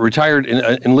former retired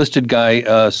enlisted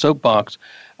guy soapbox.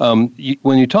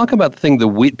 When you talk about the thing,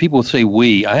 people say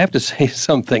we. I have to say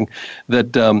something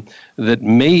that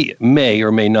may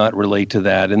or may not relate to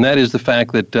that, and that is the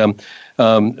fact that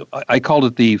I called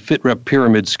it the fit rep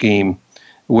pyramid scheme,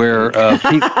 where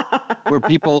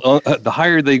people the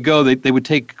higher they go, they would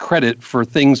take credit for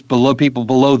things people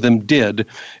below them did,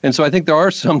 and so I think there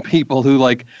are some people who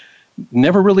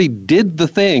never really did the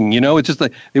thing, It's just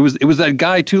like it was that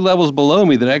guy 2 levels below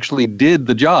me that actually did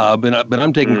the job, but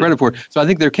I'm taking credit for it. So I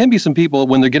think there can be some people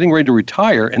when they're getting ready to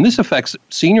retire, and this affects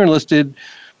senior enlisted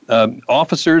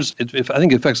officers. I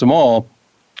think it affects them all.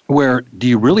 Where do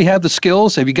you really have the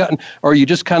skills? Have you gotten, or you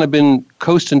just kind of been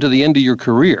coasting to the end of your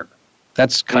career?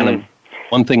 That's kind of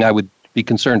one thing I would be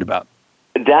concerned about.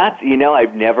 That's,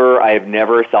 I've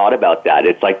never thought about that.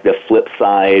 It's like the flip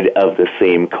side of the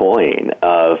same coin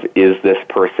of, is this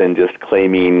person just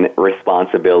claiming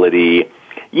responsibility?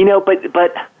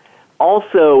 But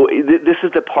also, this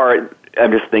is the part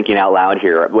I'm just thinking out loud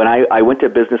here. When I went to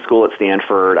business school at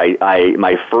Stanford,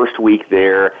 my first week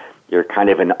there, you're kind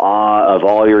of in awe of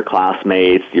all your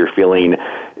classmates. You're feeling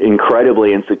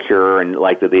incredibly insecure and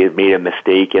like that they had made a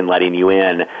mistake in letting you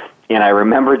in. And I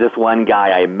remember this one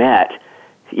guy I met,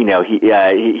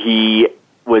 he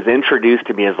was introduced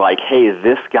to me as like, hey,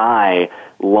 this guy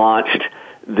launched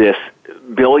this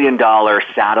 $1 billion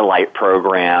satellite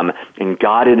program and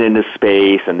got it into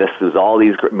space, and this is all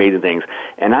these amazing things.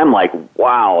 And I'm like,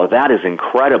 wow, that is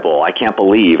incredible. I can't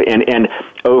believe. And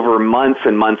over months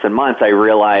and months and months, I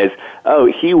realized,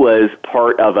 he was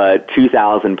part of a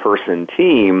 2,000-person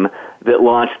team that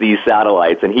launched these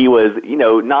satellites, and he was,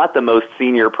 not the most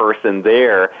senior person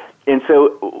there. And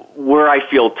so where I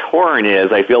feel torn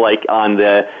is I feel like on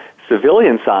the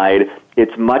civilian side,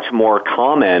 it's much more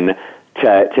common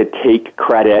to take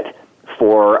credit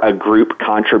for a group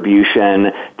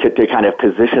contribution to kind of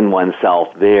position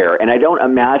oneself there. And I don't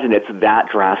imagine it's that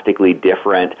drastically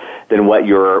different than what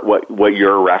you're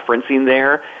referencing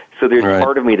there. So there's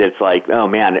part of me that's like, oh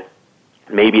man,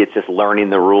 maybe it's just learning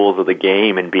the rules of the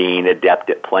game and being adept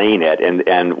at playing it.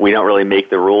 And we don't really make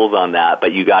the rules on that,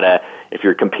 but you gotta, if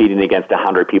you're competing against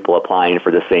 100 people applying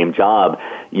for the same job,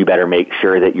 you better make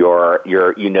sure that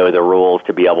you know the rules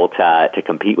to be able to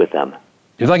compete with them.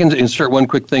 If I can insert one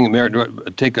quick thing, Merritt,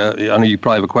 I know you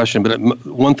probably have a question, but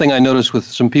one thing I noticed with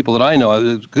some people that I know,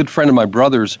 a good friend of my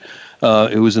brother's,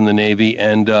 who was in the Navy,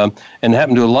 and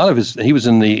happened to a lot of he was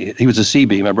a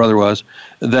CB, my brother was,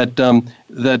 that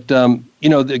they're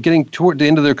getting toward the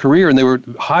end of their career and they were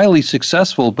highly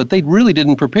successful, but they really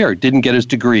didn't prepare, didn't get his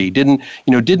degree, didn't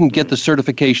get the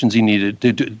certifications he needed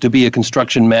to be a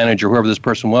construction manager, whoever this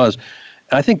person was.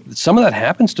 I think some of that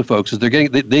happens to folks as they're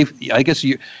getting,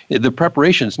 the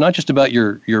preparation, it's not just about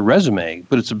your resume,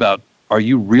 but it's about, are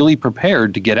you really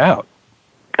prepared to get out?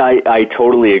 I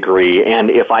totally agree. And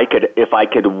if I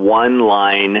could one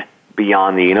line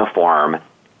beyond the uniform,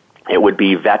 it would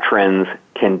be veterans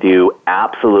can do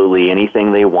absolutely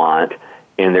anything they want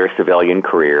in their civilian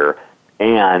career,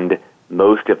 and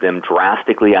most of them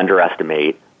drastically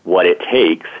underestimate what it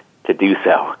takes to do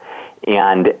so.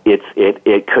 And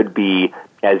it could be,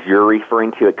 as you're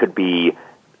referring to, it could be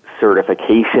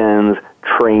certifications,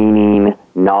 training,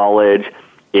 knowledge.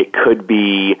 It could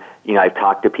be, I've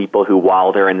talked to people who,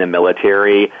 while they're in the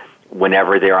military,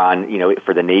 whenever they're on,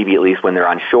 for the Navy at least, when they're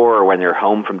on shore or when they're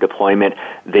home from deployment,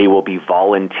 they will be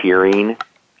volunteering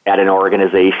at an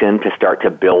organization to start to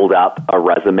build up a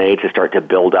resume, to start to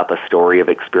build up a story of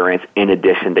experience in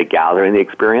addition to gathering the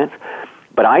experience.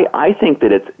 But I think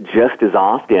that it's just as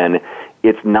often,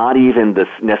 it's not even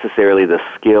necessarily the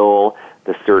skill,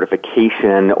 the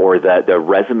certification, or the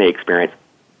resume experience.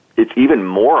 It's even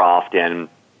more often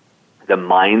the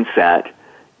mindset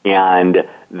and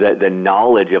the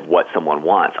knowledge of what someone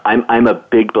wants. I'm a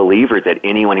big believer that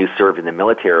anyone who's served in the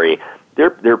military,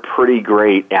 they're pretty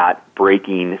great at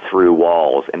breaking through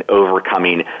walls and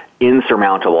overcoming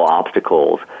insurmountable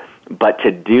obstacles. But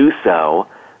to do so,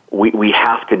 we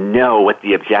have to know what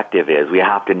the objective is. We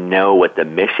have to know what the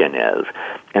mission is.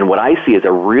 And what I see as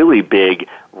a really big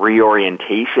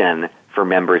reorientation for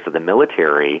members of the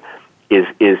military is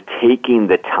taking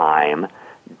the time,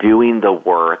 doing the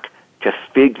work to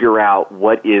figure out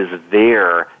what is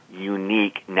their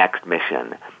unique next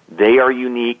mission. They are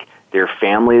unique. Their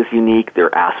family is unique.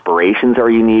 Their aspirations are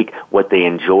unique. What they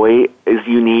enjoy is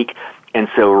unique. And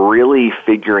so really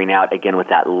figuring out, again, with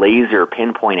that laser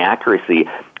pinpoint accuracy,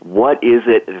 what is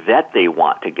it that they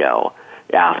want to go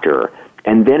after?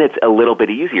 And then it's a little bit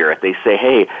easier if they say,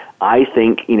 hey, I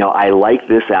think, I like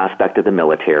this aspect of the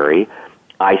military.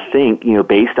 I think,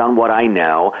 based on what I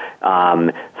know,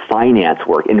 finance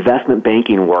work, investment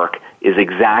banking work is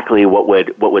exactly what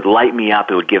would light me up.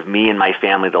 It would give me and my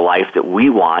family the life that we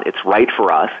want. It's right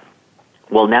for us.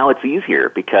 Well, now it's easier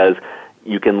because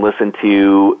you can listen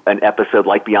to an episode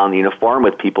like Beyond the Uniform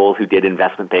with people who did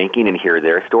investment banking and hear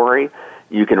their story.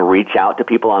 You can reach out to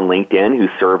people on LinkedIn who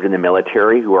served in the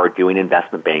military who are doing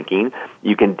investment banking.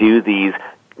 You can do these,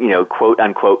 quote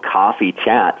unquote coffee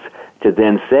chats to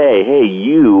then say, hey,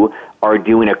 you are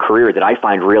doing a career that I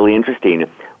find really interesting.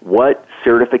 What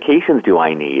certifications do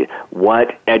I need?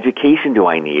 What education do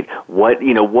I need? What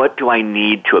do I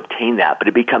need to obtain that? But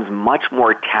it becomes much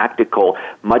more tactical,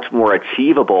 much more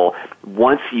achievable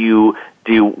once you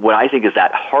do what I think is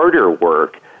that harder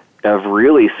work of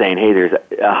really saying, hey, there's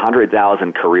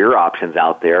 100,000 career options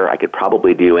out there. I could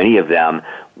probably do any of them.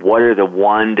 What are the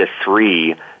 1 to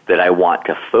 3 that I want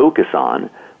to focus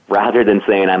on? Rather than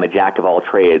saying I'm a jack of all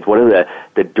trades, what are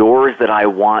the doors that I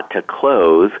want to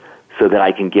close so that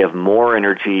I can give more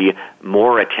energy,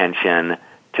 more attention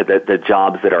to the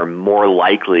jobs that are more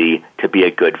likely to be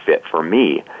a good fit for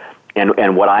me?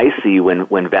 And what I see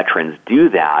when veterans do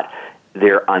that,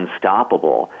 they're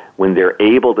unstoppable. When they're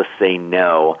able to say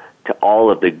no to all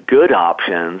of the good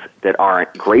options that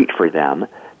aren't great for them,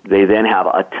 they then have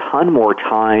a ton more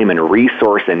time and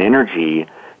resource and energy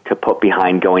to put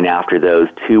behind going after those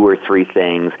 2 or 3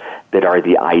 things that are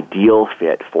the ideal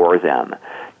fit for them.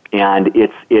 And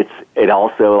it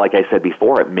also, like I said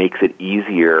before, it makes it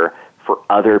easier for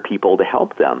other people to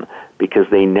help them because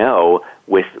they know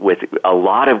with a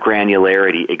lot of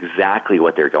granularity exactly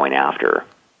what they're going after.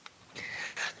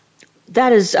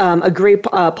 That is a great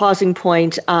pausing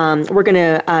point. We're going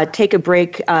to take a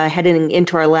break heading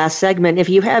into our last segment. If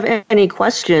you have any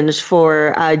questions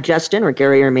for Justin or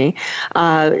Gary or me,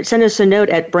 send us a note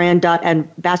at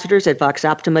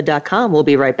brand.ambassadors@voxoptima.com. We'll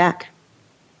be right back.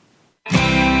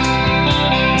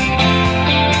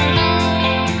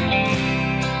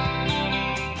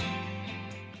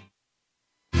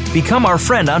 Become our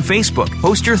friend on Facebook.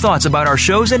 Post your thoughts about our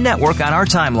shows and network on our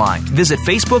timeline. Visit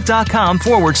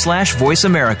Facebook.com/Voice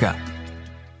America.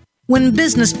 When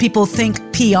business people think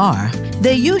PR,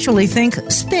 they usually think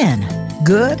spin.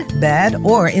 Good, bad,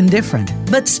 or indifferent.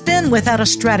 But spin without a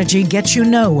strategy gets you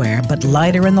nowhere but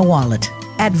lighter in the wallet.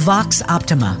 At Vox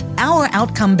Optima, our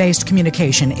outcome-based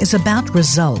communication is about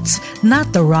results,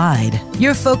 not the ride.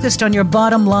 You're focused on your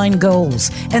bottom line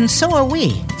goals, and so are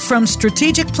we. From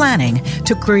strategic planning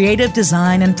to creative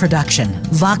design and production,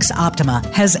 Vox Optima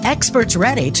has experts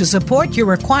ready to support your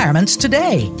requirements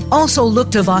today. Also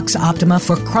look to Vox Optima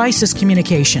for crisis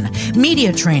communication,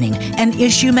 media training, and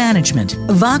issue management.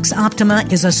 Vox Optima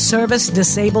is a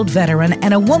service-disabled veteran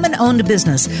and a woman-owned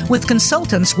business with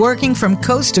consultants working from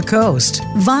coast to coast.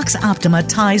 Vox Optima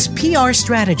ties PR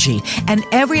strategy and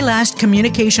every last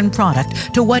communication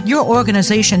product to what your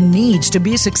organization needs to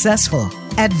be successful.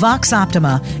 At Vox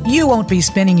Optima, you won't be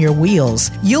spinning your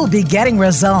wheels. You'll be getting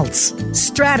results.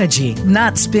 Strategy,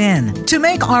 not spin. To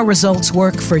make our results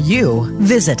work for you,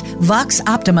 visit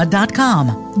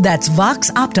voxoptima.com. That's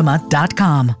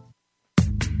voxoptima.com.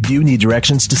 Do you need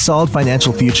directions to solid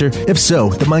financial future? If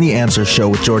so, the Money Answer Show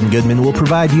with Jordan Goodman will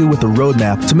provide you with a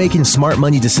roadmap to making smart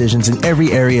money decisions in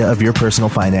every area of your personal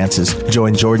finances.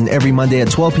 Join Jordan every Monday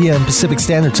at 12 p.m. Pacific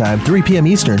Standard Time, 3 p.m.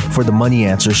 Eastern for the Money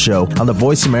Answer Show on the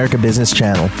Voice America Business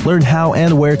Channel. Learn how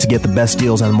and where to get the best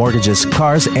deals on mortgages,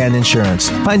 cars, and insurance.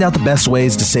 Find out the best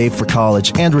ways to save for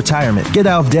college and retirement. Get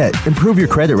out of debt, improve your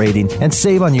credit rating, and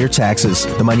save on your taxes.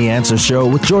 The Money Answer Show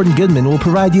with Jordan Goodman will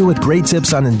provide you with great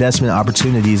tips on investment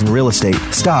opportunities in real estate,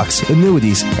 stocks,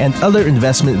 annuities, and other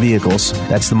investment vehicles.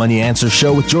 That's the Money Answer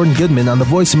Show with Jordan Goodman on the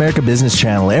Voice America Business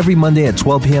Channel every Monday at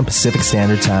 12 p.m. Pacific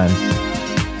Standard Time.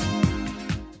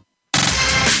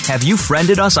 Have you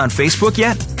friended us on Facebook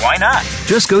yet? Why not?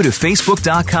 Just go to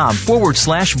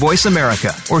facebook.com/Voice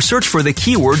America or search for the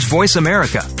keywords Voice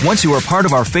America. Once you are part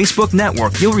of our Facebook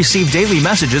network, you'll receive daily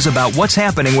messages about what's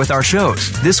happening with our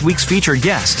shows, this week's featured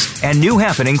guests, and new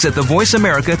happenings at the Voice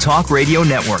America Talk Radio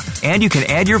Network. And you can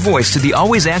add your voice to the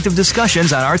always active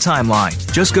discussions on our timeline.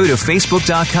 Just go to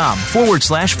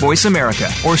facebook.com/Voice America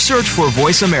or search for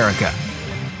Voice America.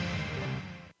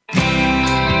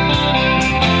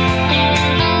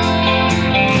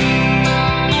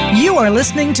 You are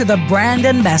listening to the Brand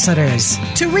Ambassadors.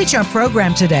 To reach our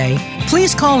program today,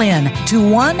 please call in to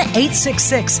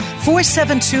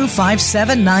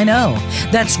 1-866-472-5790.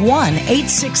 That's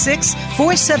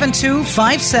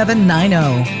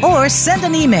 1-866-472-5790. Or send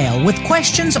an email with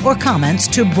questions or comments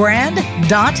to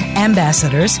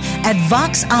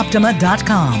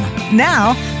brand.ambassadors@voxoptima.com.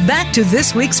 Now, back to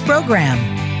this week's program.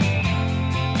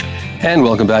 And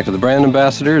welcome back to the Brand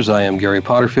Ambassadors. I am Gary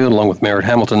Potterfield, along with Merritt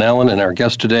Hamilton Allen, and our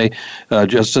guest today,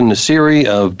 Justin Nassiri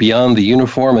of Beyond the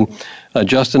Uniform. And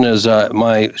Justin, as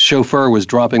my chauffeur was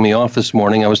dropping me off this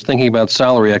morning, I was thinking about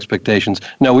salary expectations.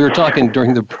 No, we were talking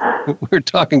during the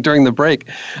break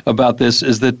about this.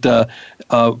 Is that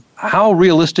how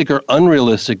realistic or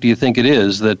unrealistic do you think it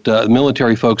is that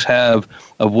military folks have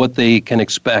of what they can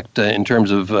expect in terms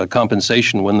of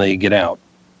compensation when they get out?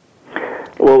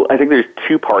 Well, I think there's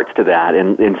two parts to that,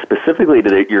 and specifically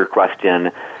to your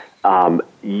question,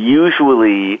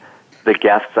 usually the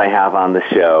guests I have on the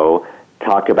show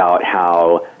talk about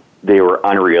how they were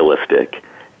unrealistic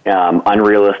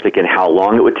in how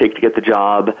long it would take to get the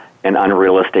job, and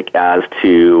unrealistic as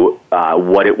to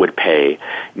what it would pay.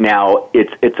 Now,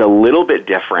 it's a little bit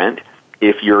different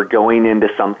if you're going into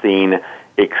something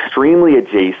extremely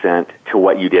adjacent to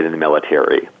what you did in the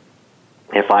military.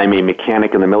 If I'm a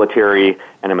mechanic in the military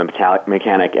and I'm a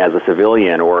mechanic as a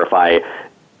civilian, or if I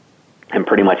am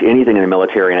pretty much anything in the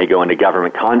military and I go into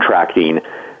government contracting,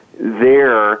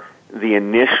 there the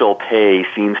initial pay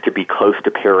seems to be close to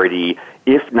parity,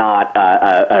 if not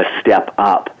a step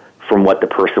up from what the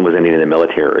person was earning in the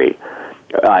military.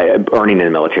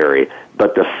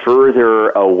 But the further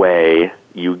away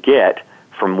you get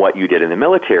from what you did in the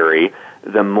military,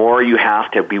 the more you have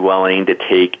to be willing to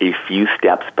take a few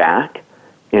steps back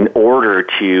in order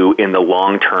to, in the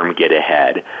long term, get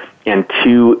ahead. And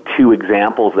two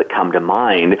examples that come to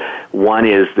mind. One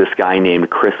is this guy named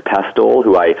Chris Pestle,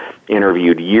 who I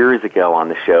interviewed years ago on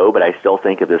the show, but I still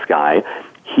think of this guy.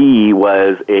 He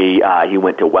was he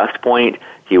went to West Point.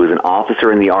 He was an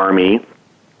officer in the Army.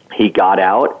 He got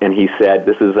out, and he said,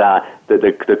 this is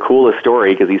the coolest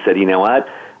story, because he said, you know what?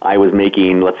 I was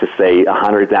making, let's just say,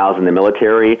 $100,000 in the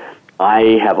military.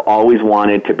 I have always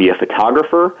wanted to be a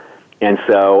photographer, and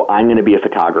so I'm going to be a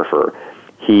photographer.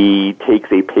 He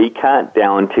takes a pay cut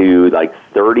down to like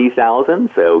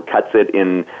 $30,000, so cuts it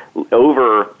in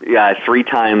over 3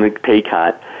 times pay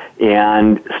cut,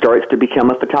 and starts to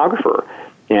become a photographer.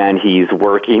 And he's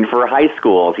working for high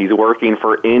schools. He's working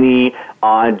for any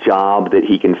odd job that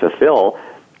he can fulfill.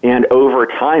 And over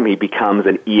time, he becomes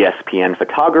an ESPN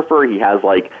photographer. He has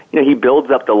he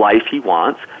builds up the life he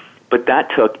wants. But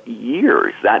that took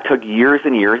years. That took years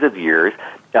and years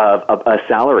of a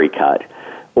salary cut.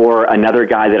 Or another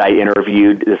guy that I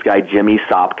interviewed, this guy Jimmy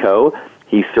Sopko,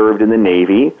 he served in the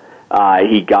Navy.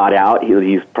 He got out.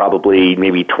 He's probably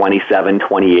maybe 27,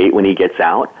 28 when he gets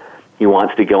out. He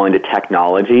wants to go into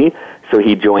technology, so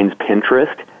he joins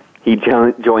Pinterest. He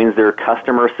joins their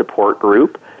customer support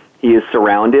group. He is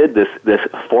surrounded. This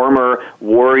former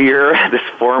warrior, this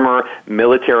former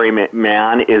military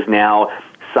man is now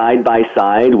side by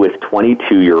side with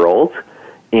 22-year-olds,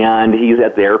 and he's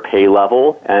at their pay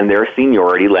level and their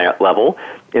seniority level,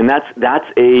 and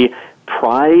that's a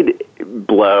pride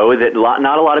blow that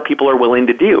not a lot of people are willing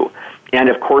to do. And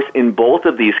of course, in both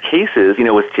of these cases,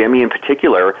 with Jimmy in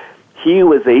particular, he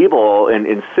was able,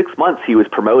 in 6 months, he was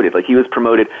promoted. Like, he was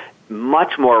promoted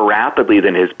much more rapidly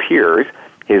than his peers.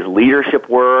 His leadership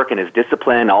work and his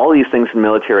discipline, all these things in the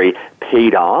military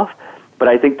paid off. But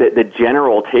I think that the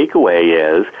general takeaway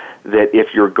is that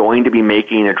if you're going to be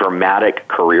making a dramatic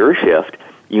career shift,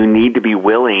 you need to be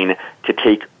willing to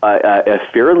take a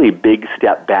fairly big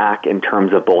step back in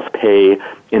terms of both pay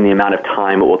and the amount of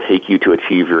time it will take you to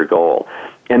achieve your goal.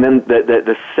 And then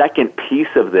the second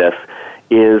piece of this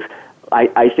is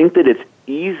I think that it's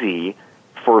easy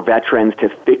for veterans to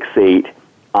fixate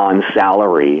on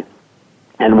salary.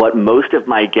 And what most of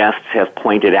my guests have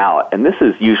pointed out, and this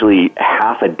is usually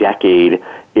half a decade,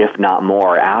 if not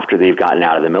more, after they've gotten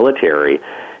out of the military,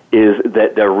 is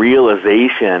that the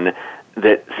realization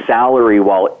that salary,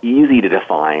 while easy to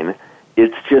define,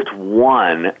 it's just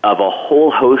one of a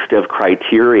whole host of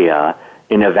criteria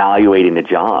in evaluating a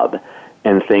job.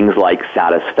 And things like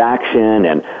satisfaction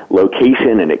and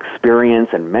location and experience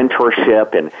and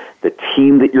mentorship and the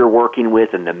team that you're working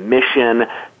with and the mission,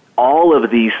 all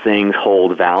of these things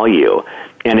hold value.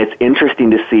 And it's interesting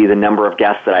to see the number of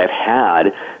guests that I've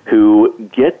had who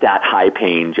get that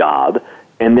high-paying job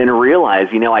and then realize,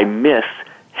 I miss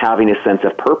having a sense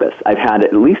of purpose. I've had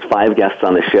at least 5 guests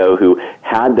on the show who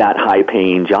had that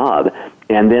high-paying job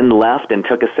and then left and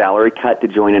took a salary cut to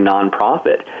join a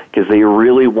nonprofit because they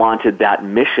really wanted that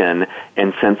mission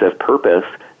and sense of purpose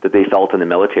that they felt in the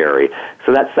military.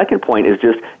 So that second point is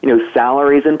just,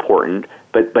 salary is important,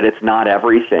 but it's not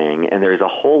everything, and there's a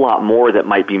whole lot more that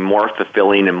might be more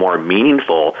fulfilling and more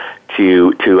meaningful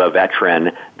to a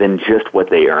veteran than just what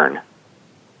they earn.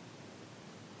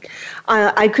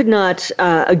 I could not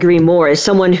agree more. As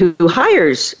someone who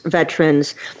hires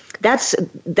veterans,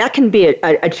 that can be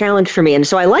a challenge for me. And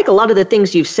so I like a lot of the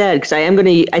things you've said because I am going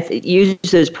to use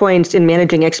those points in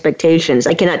managing expectations.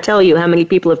 I cannot tell you how many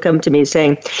people have come to me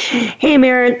saying, hey,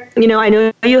 Merritt, I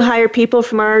know you hire people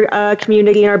from our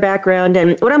community and our background,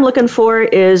 and what I'm looking for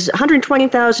is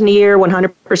 $120,000 a year,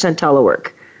 100%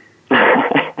 telework.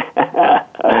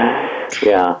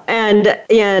 Yeah.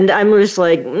 And I'm just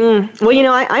like,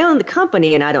 I own the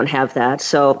company and I don't have that.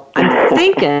 So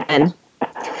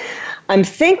I'm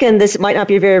thinking this might not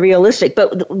be very realistic,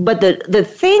 but the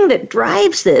thing that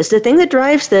drives this,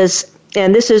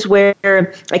 and this is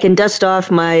where I can dust off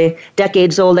my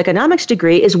decades-old economics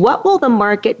degree, is what will the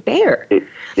market bear?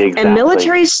 Exactly. And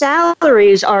military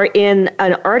salaries are in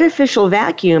an artificial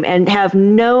vacuum and have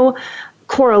no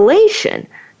correlation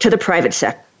to the private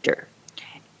sector.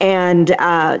 And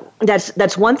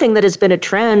that's one thing that has been a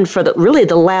trend for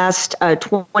the last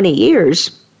 20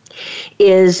 years.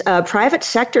 Is private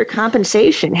sector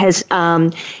compensation has,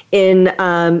 in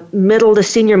middle to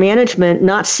senior management,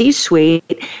 not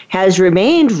C-suite, has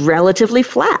remained relatively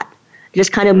flat,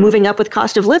 just kind of moving up with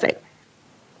cost of living.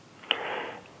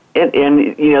 And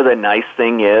the nice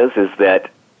thing is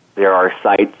that there are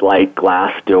sites like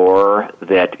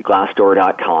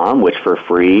Glassdoor.com, which for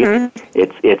free,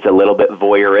 it's a little bit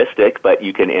voyeuristic, but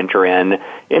you can enter in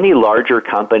any larger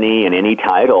company and any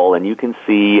title, and you can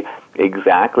see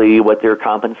exactly what their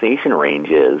compensation range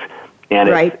is. And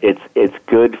right. it's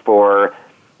good for,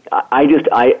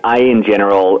 I in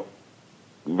general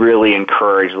really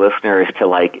encourage listeners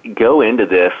to go into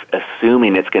this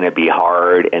assuming it's going to be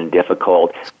hard and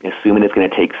difficult, assuming it's going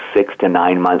to take 6 to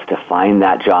 9 months to find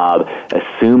that job,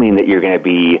 assuming that you're going to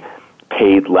be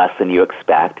paid less than you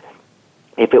expect.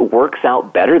 If it works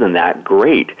out better than that,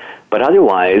 great. But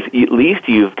otherwise, at least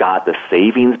you've got the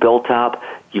savings built up,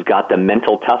 you've got the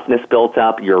mental toughness built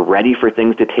up, you're ready for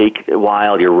things to take a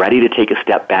while, you're ready to take a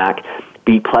step back.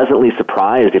 Be pleasantly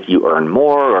surprised if you earn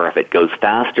more or if it goes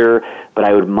faster, but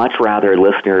I would much rather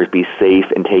listeners be safe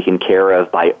and taken care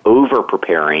of by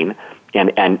over-preparing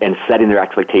and setting their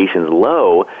expectations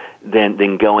low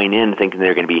than going in thinking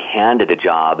they're going to be handed a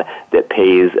job that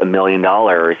pays $1 million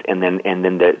and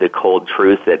then the cold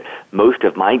truth that most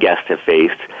of my guests have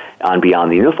faced on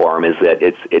Beyond the Uniform is that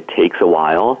it takes a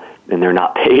while and they're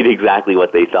not paid exactly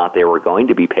what they thought they were going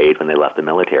to be paid when they left the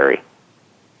military.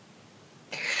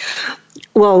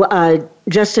 Well,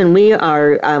 Justin, we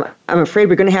are, I'm afraid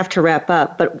we're going to have to wrap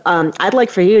up, but I'd like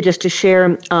for you just to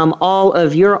share all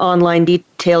of your online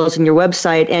details and your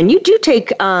website. And you do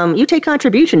take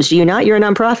contributions, do you not? You're a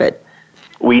nonprofit.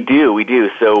 We do.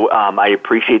 So I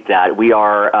appreciate that. We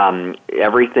are,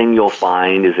 everything you'll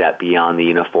find is at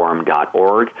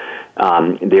beyondtheuniform.org.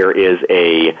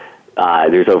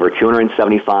 There's over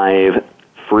 275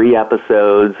 free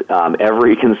episodes,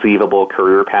 every conceivable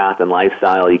career path and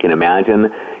lifestyle you can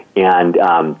imagine, and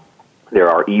there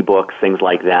are ebooks, things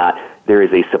like that. There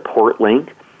is a support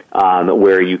link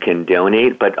where you can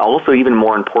donate, but also even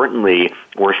more importantly,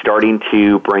 we're starting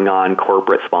to bring on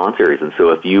corporate sponsors. And so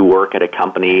if you work at a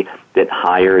company that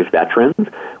hires veterans,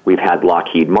 we've had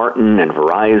Lockheed Martin and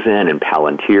Verizon and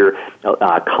Palantir,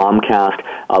 Comcast,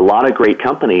 a lot of great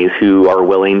companies who are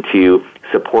willing to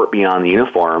support Beyond the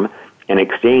Uniform. In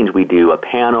exchange, we do a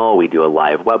panel, we do a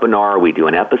live webinar, we do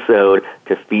an episode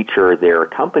to feature their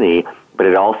company, but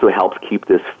it also helps keep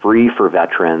this free for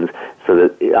veterans so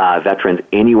that veterans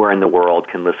anywhere in the world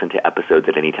can listen to episodes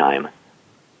at any time.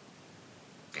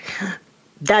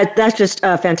 That's just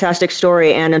a fantastic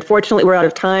story, and unfortunately we're out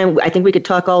of time. I think we could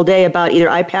talk all day about either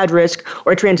iPad risk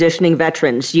or transitioning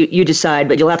veterans. You decide,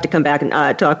 but you'll have to come back and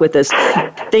talk with us.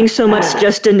 Thanks so much,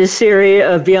 Justin Nassiri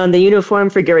of Beyond the Uniform.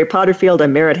 For Gary Potterfield,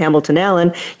 I'm Merritt Hamilton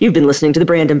Allen. You've been listening to the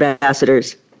Brand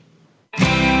Ambassadors.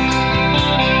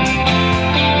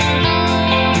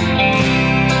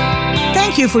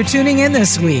 Thank you for tuning in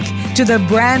this week to the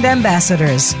Brand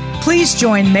Ambassadors. Please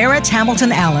join Merritt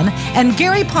Hamilton Allen and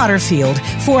Gary Potterfield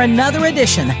for another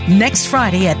edition next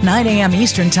Friday at 9 a.m.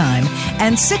 Eastern Time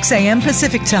and 6 a.m.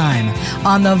 Pacific Time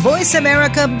on the Voice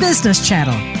America Business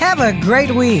Channel. Have a great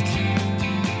week.